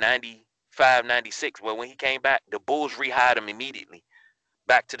back in '95, '96, well, when he came back, the Bulls rehired him immediately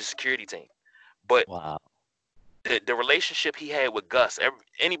back to the security team. But Wow. the relationship he had with Gus,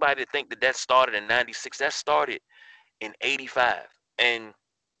 anybody that think that started in '96, that started in '85. And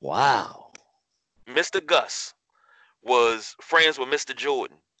Wow. Mr. Gus was friends with Mr.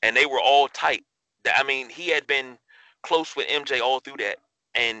 Jordan, and they were all tight. I mean, he had been close with MJ all through that,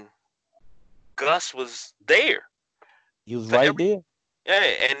 and Gus was there He was for right every. there. Yeah,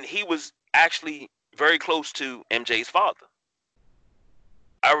 and he was actually very close to MJ's father.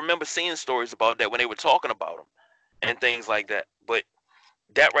 I remember seeing stories about that when they were talking about him and things like that. But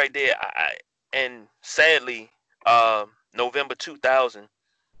that right there, and sadly, November 2000,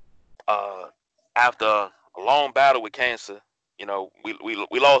 uh, after a long battle with cancer, you know,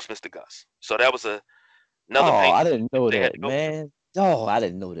 we lost Mr. Gus. So that was another Oh, I painful didn't know they had to that, go through. man. Oh, I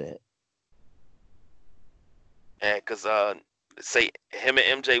didn't know that. And because say him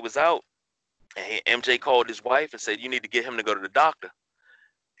and MJ was out, and MJ called his wife and said, "You need to get him to go to the doctor.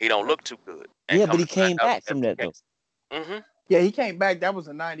 He don't look too good." And Yeah, but come he to find came out, back from that though. mm-hmm. yeah, he came back. That was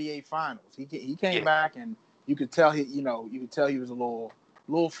the '98 finals. He came Yeah, back, and you could tell you could tell he was a little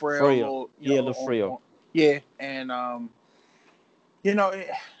frail, a Frail. little, you Yeah, know, the frail. yeah, and you know,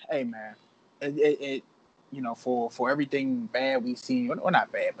 hey man, it you know, for everything bad we seen, well,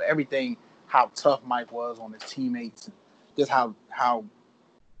 not bad, but everything how tough Mike was on his teammates, and just how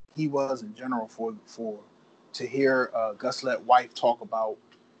he was in general, for to hear Gus Let wife talk about,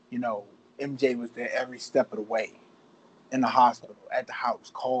 you know, MJ was there every step of the way, in the hospital, at the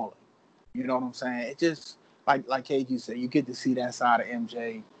house, calling. You know what I'm saying? It just like KG said, you get to see that side of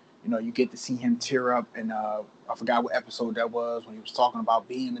MJ. You know, you get to see him tear up, and I forgot what episode that was when he was talking about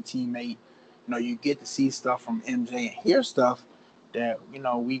being a teammate. You know, you get to see stuff from MJ and hear stuff that, you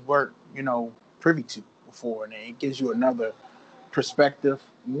know, we weren't, you know, privy to before, and it gives you another perspective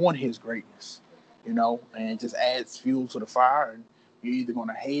on his greatness. You know, and it just adds fuel to the fire, and you're either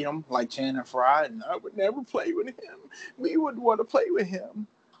gonna hate him like Channing Frye, and I would never play with him. We wouldn't want to play with him,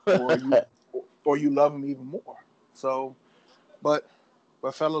 or you love him even more. So, but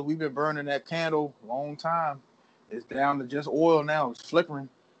fellas, we've been burning that candle a long time. It's down to just oil now. It's flickering.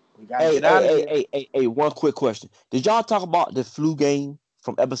 We gotta Hey, get hey, out of hey, here. hey, hey, hey, one quick question. Did y'all talk about the flu game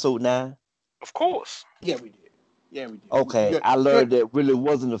from episode 9? Of course. Yeah, we did. Yeah, we did. Okay, Good. I Good. learned that really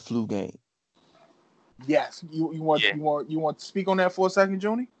wasn't a flu game. Yes. Yeah. You want to speak on that for a second,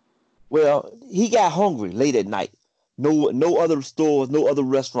 Junie? Well, he got hungry late at night. No other stores, no other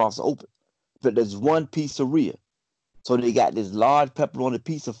restaurants open. But there's one pizzeria. So they got this large pepperoni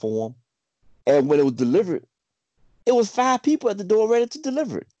pizza for him. And when it was delivered, it was 5 people at the door ready to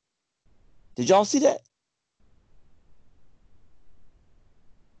deliver it. Did y'all see that?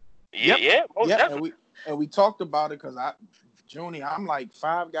 Yeah, yeah, most Yeah, definitely. and we talked about it because Junie, I'm like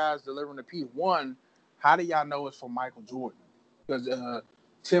 5 guys delivering the pizza. One, how do y'all know it's for Michael Jordan? Because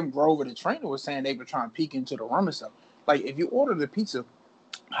Tim Grover, the trainer, was saying they were trying to peek into the room and stuff. Like, if you order the pizza,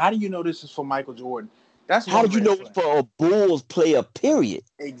 how do you know this is for Michael Jordan? That's How one did you red know flag. for a Bulls player, period?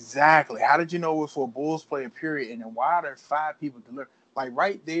 Exactly. How did you know it was for a Bulls player, period? And then why are there 5 people delivering? Like,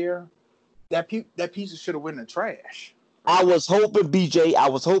 right there, that pizza should have went in the trash. I was hoping, BJ, I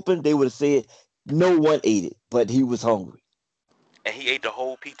was hoping they would have said no one ate it, but he was hungry. And he ate the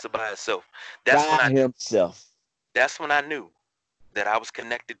whole pizza by himself. By himself. That's when I knew that I was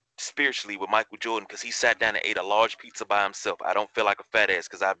connected spiritually with Michael Jordan because he sat down and ate a large pizza by himself. I don't feel like a fat ass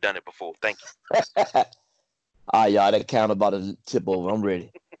because I've done it before. Thank you. All right, y'all, that count about to tip over. I'm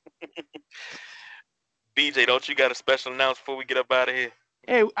ready. BJ, don't you got a special announcement before we get up out of here?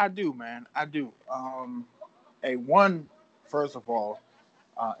 Hey, I do, man. I do. Hey, one, first of all,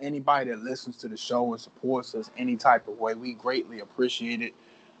 anybody that listens to the show and supports us any type of way, we greatly appreciate it.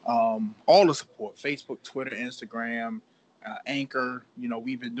 All the support, Facebook, Twitter, Instagram, Anchor. You know,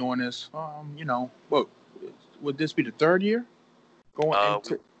 we've been doing this. What would this be the 3rd year? Going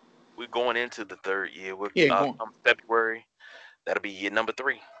into We're going into the 3rd year. We're yeah, going. come February. That'll be year number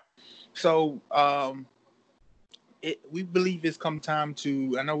 3. So we believe it's come time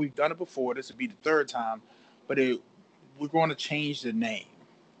to. I know we've done it before. This would be the 3rd time, but we're going to change the name.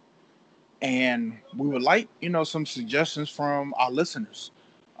 And we would like, some suggestions from our listeners.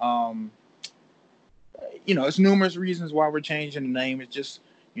 Um, it's numerous reasons why we're changing the name. It's just,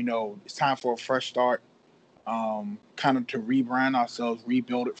 it's time for a fresh start. Kind of to rebrand ourselves,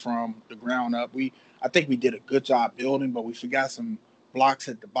 rebuild it from the ground up. I think we did a good job building, but we forgot some blocks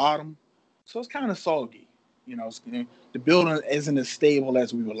at the bottom, so it's kind of soggy. The building isn't as stable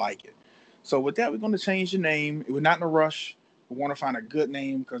as we would like it. So with that, we're going to change the name. We're not in a rush. We want to find a good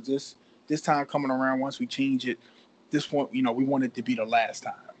name because this time coming around, once we change it, this one, we want it to be the last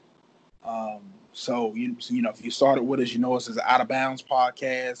time. So if you started with us, us as an Out of Bounds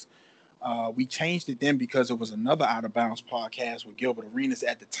podcast. We changed it then because it was another Out of Bounds podcast with Gilbert Arenas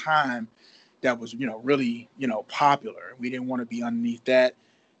at the time that was, really, popular. We didn't want to be underneath that.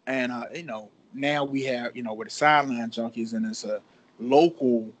 And, now we have, we're the Sideline Junkies, and it's a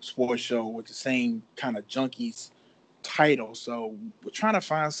local sports show with the same kind of junkies title. So we're trying to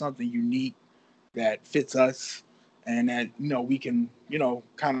find something unique that fits us and that, we can,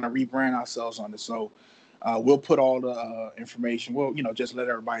 kind of rebrand ourselves on this. So we'll put all the information. We'll, just let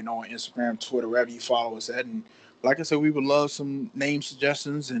everybody know on Instagram, Twitter, wherever you follow us at. And like I said, we would love some name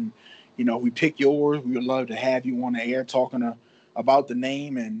suggestions. And, we pick yours. We would love to have you on the air talking about the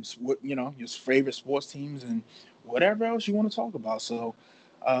name and what, your favorite sports teams and whatever else you want to talk about. So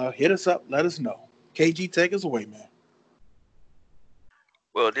hit us up. Let us know. KG, take us away, man.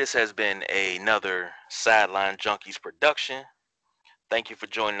 Well, this has been another Sideline Junkies production. Thank you for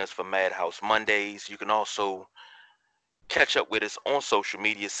joining us for Madhouse Mondays. You can also catch up with us on social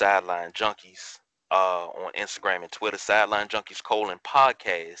media, Sideline Junkies, on Instagram and Twitter, Sideline Junkies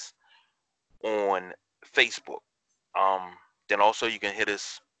 :podcast on Facebook. Then also you can hit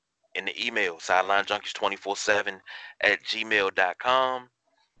us in the email, sidelinejunkies247@gmail.com.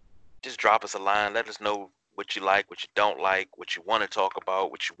 Just drop us a line. Let us know what you like, what you don't like, what you want to talk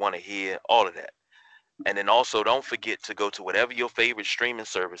about, what you want to hear, all of that. And then also don't forget to go to whatever your favorite streaming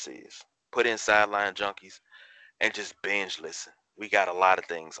service is. Put in Sideline Junkies and just binge listen. We got a lot of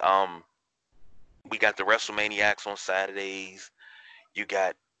things. We got the WrestleManiacs on Saturdays. You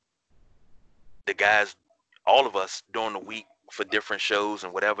got the guys, all of us during the week for different shows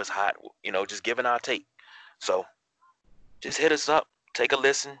and whatever's hot, just giving our take. So just hit us up, take a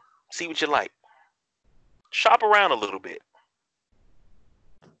listen, see what you like. Shop around a little bit.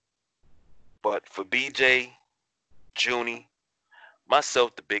 But for BJ, Junie,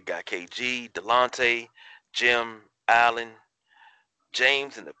 myself, the big guy KG, Delonte, Jim, Allen,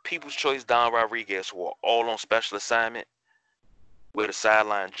 James, and the People's Choice Don Rodriguez, who are all on special assignment, we're the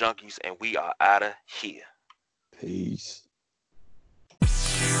Sideline Junkies, and we are out of here. Peace.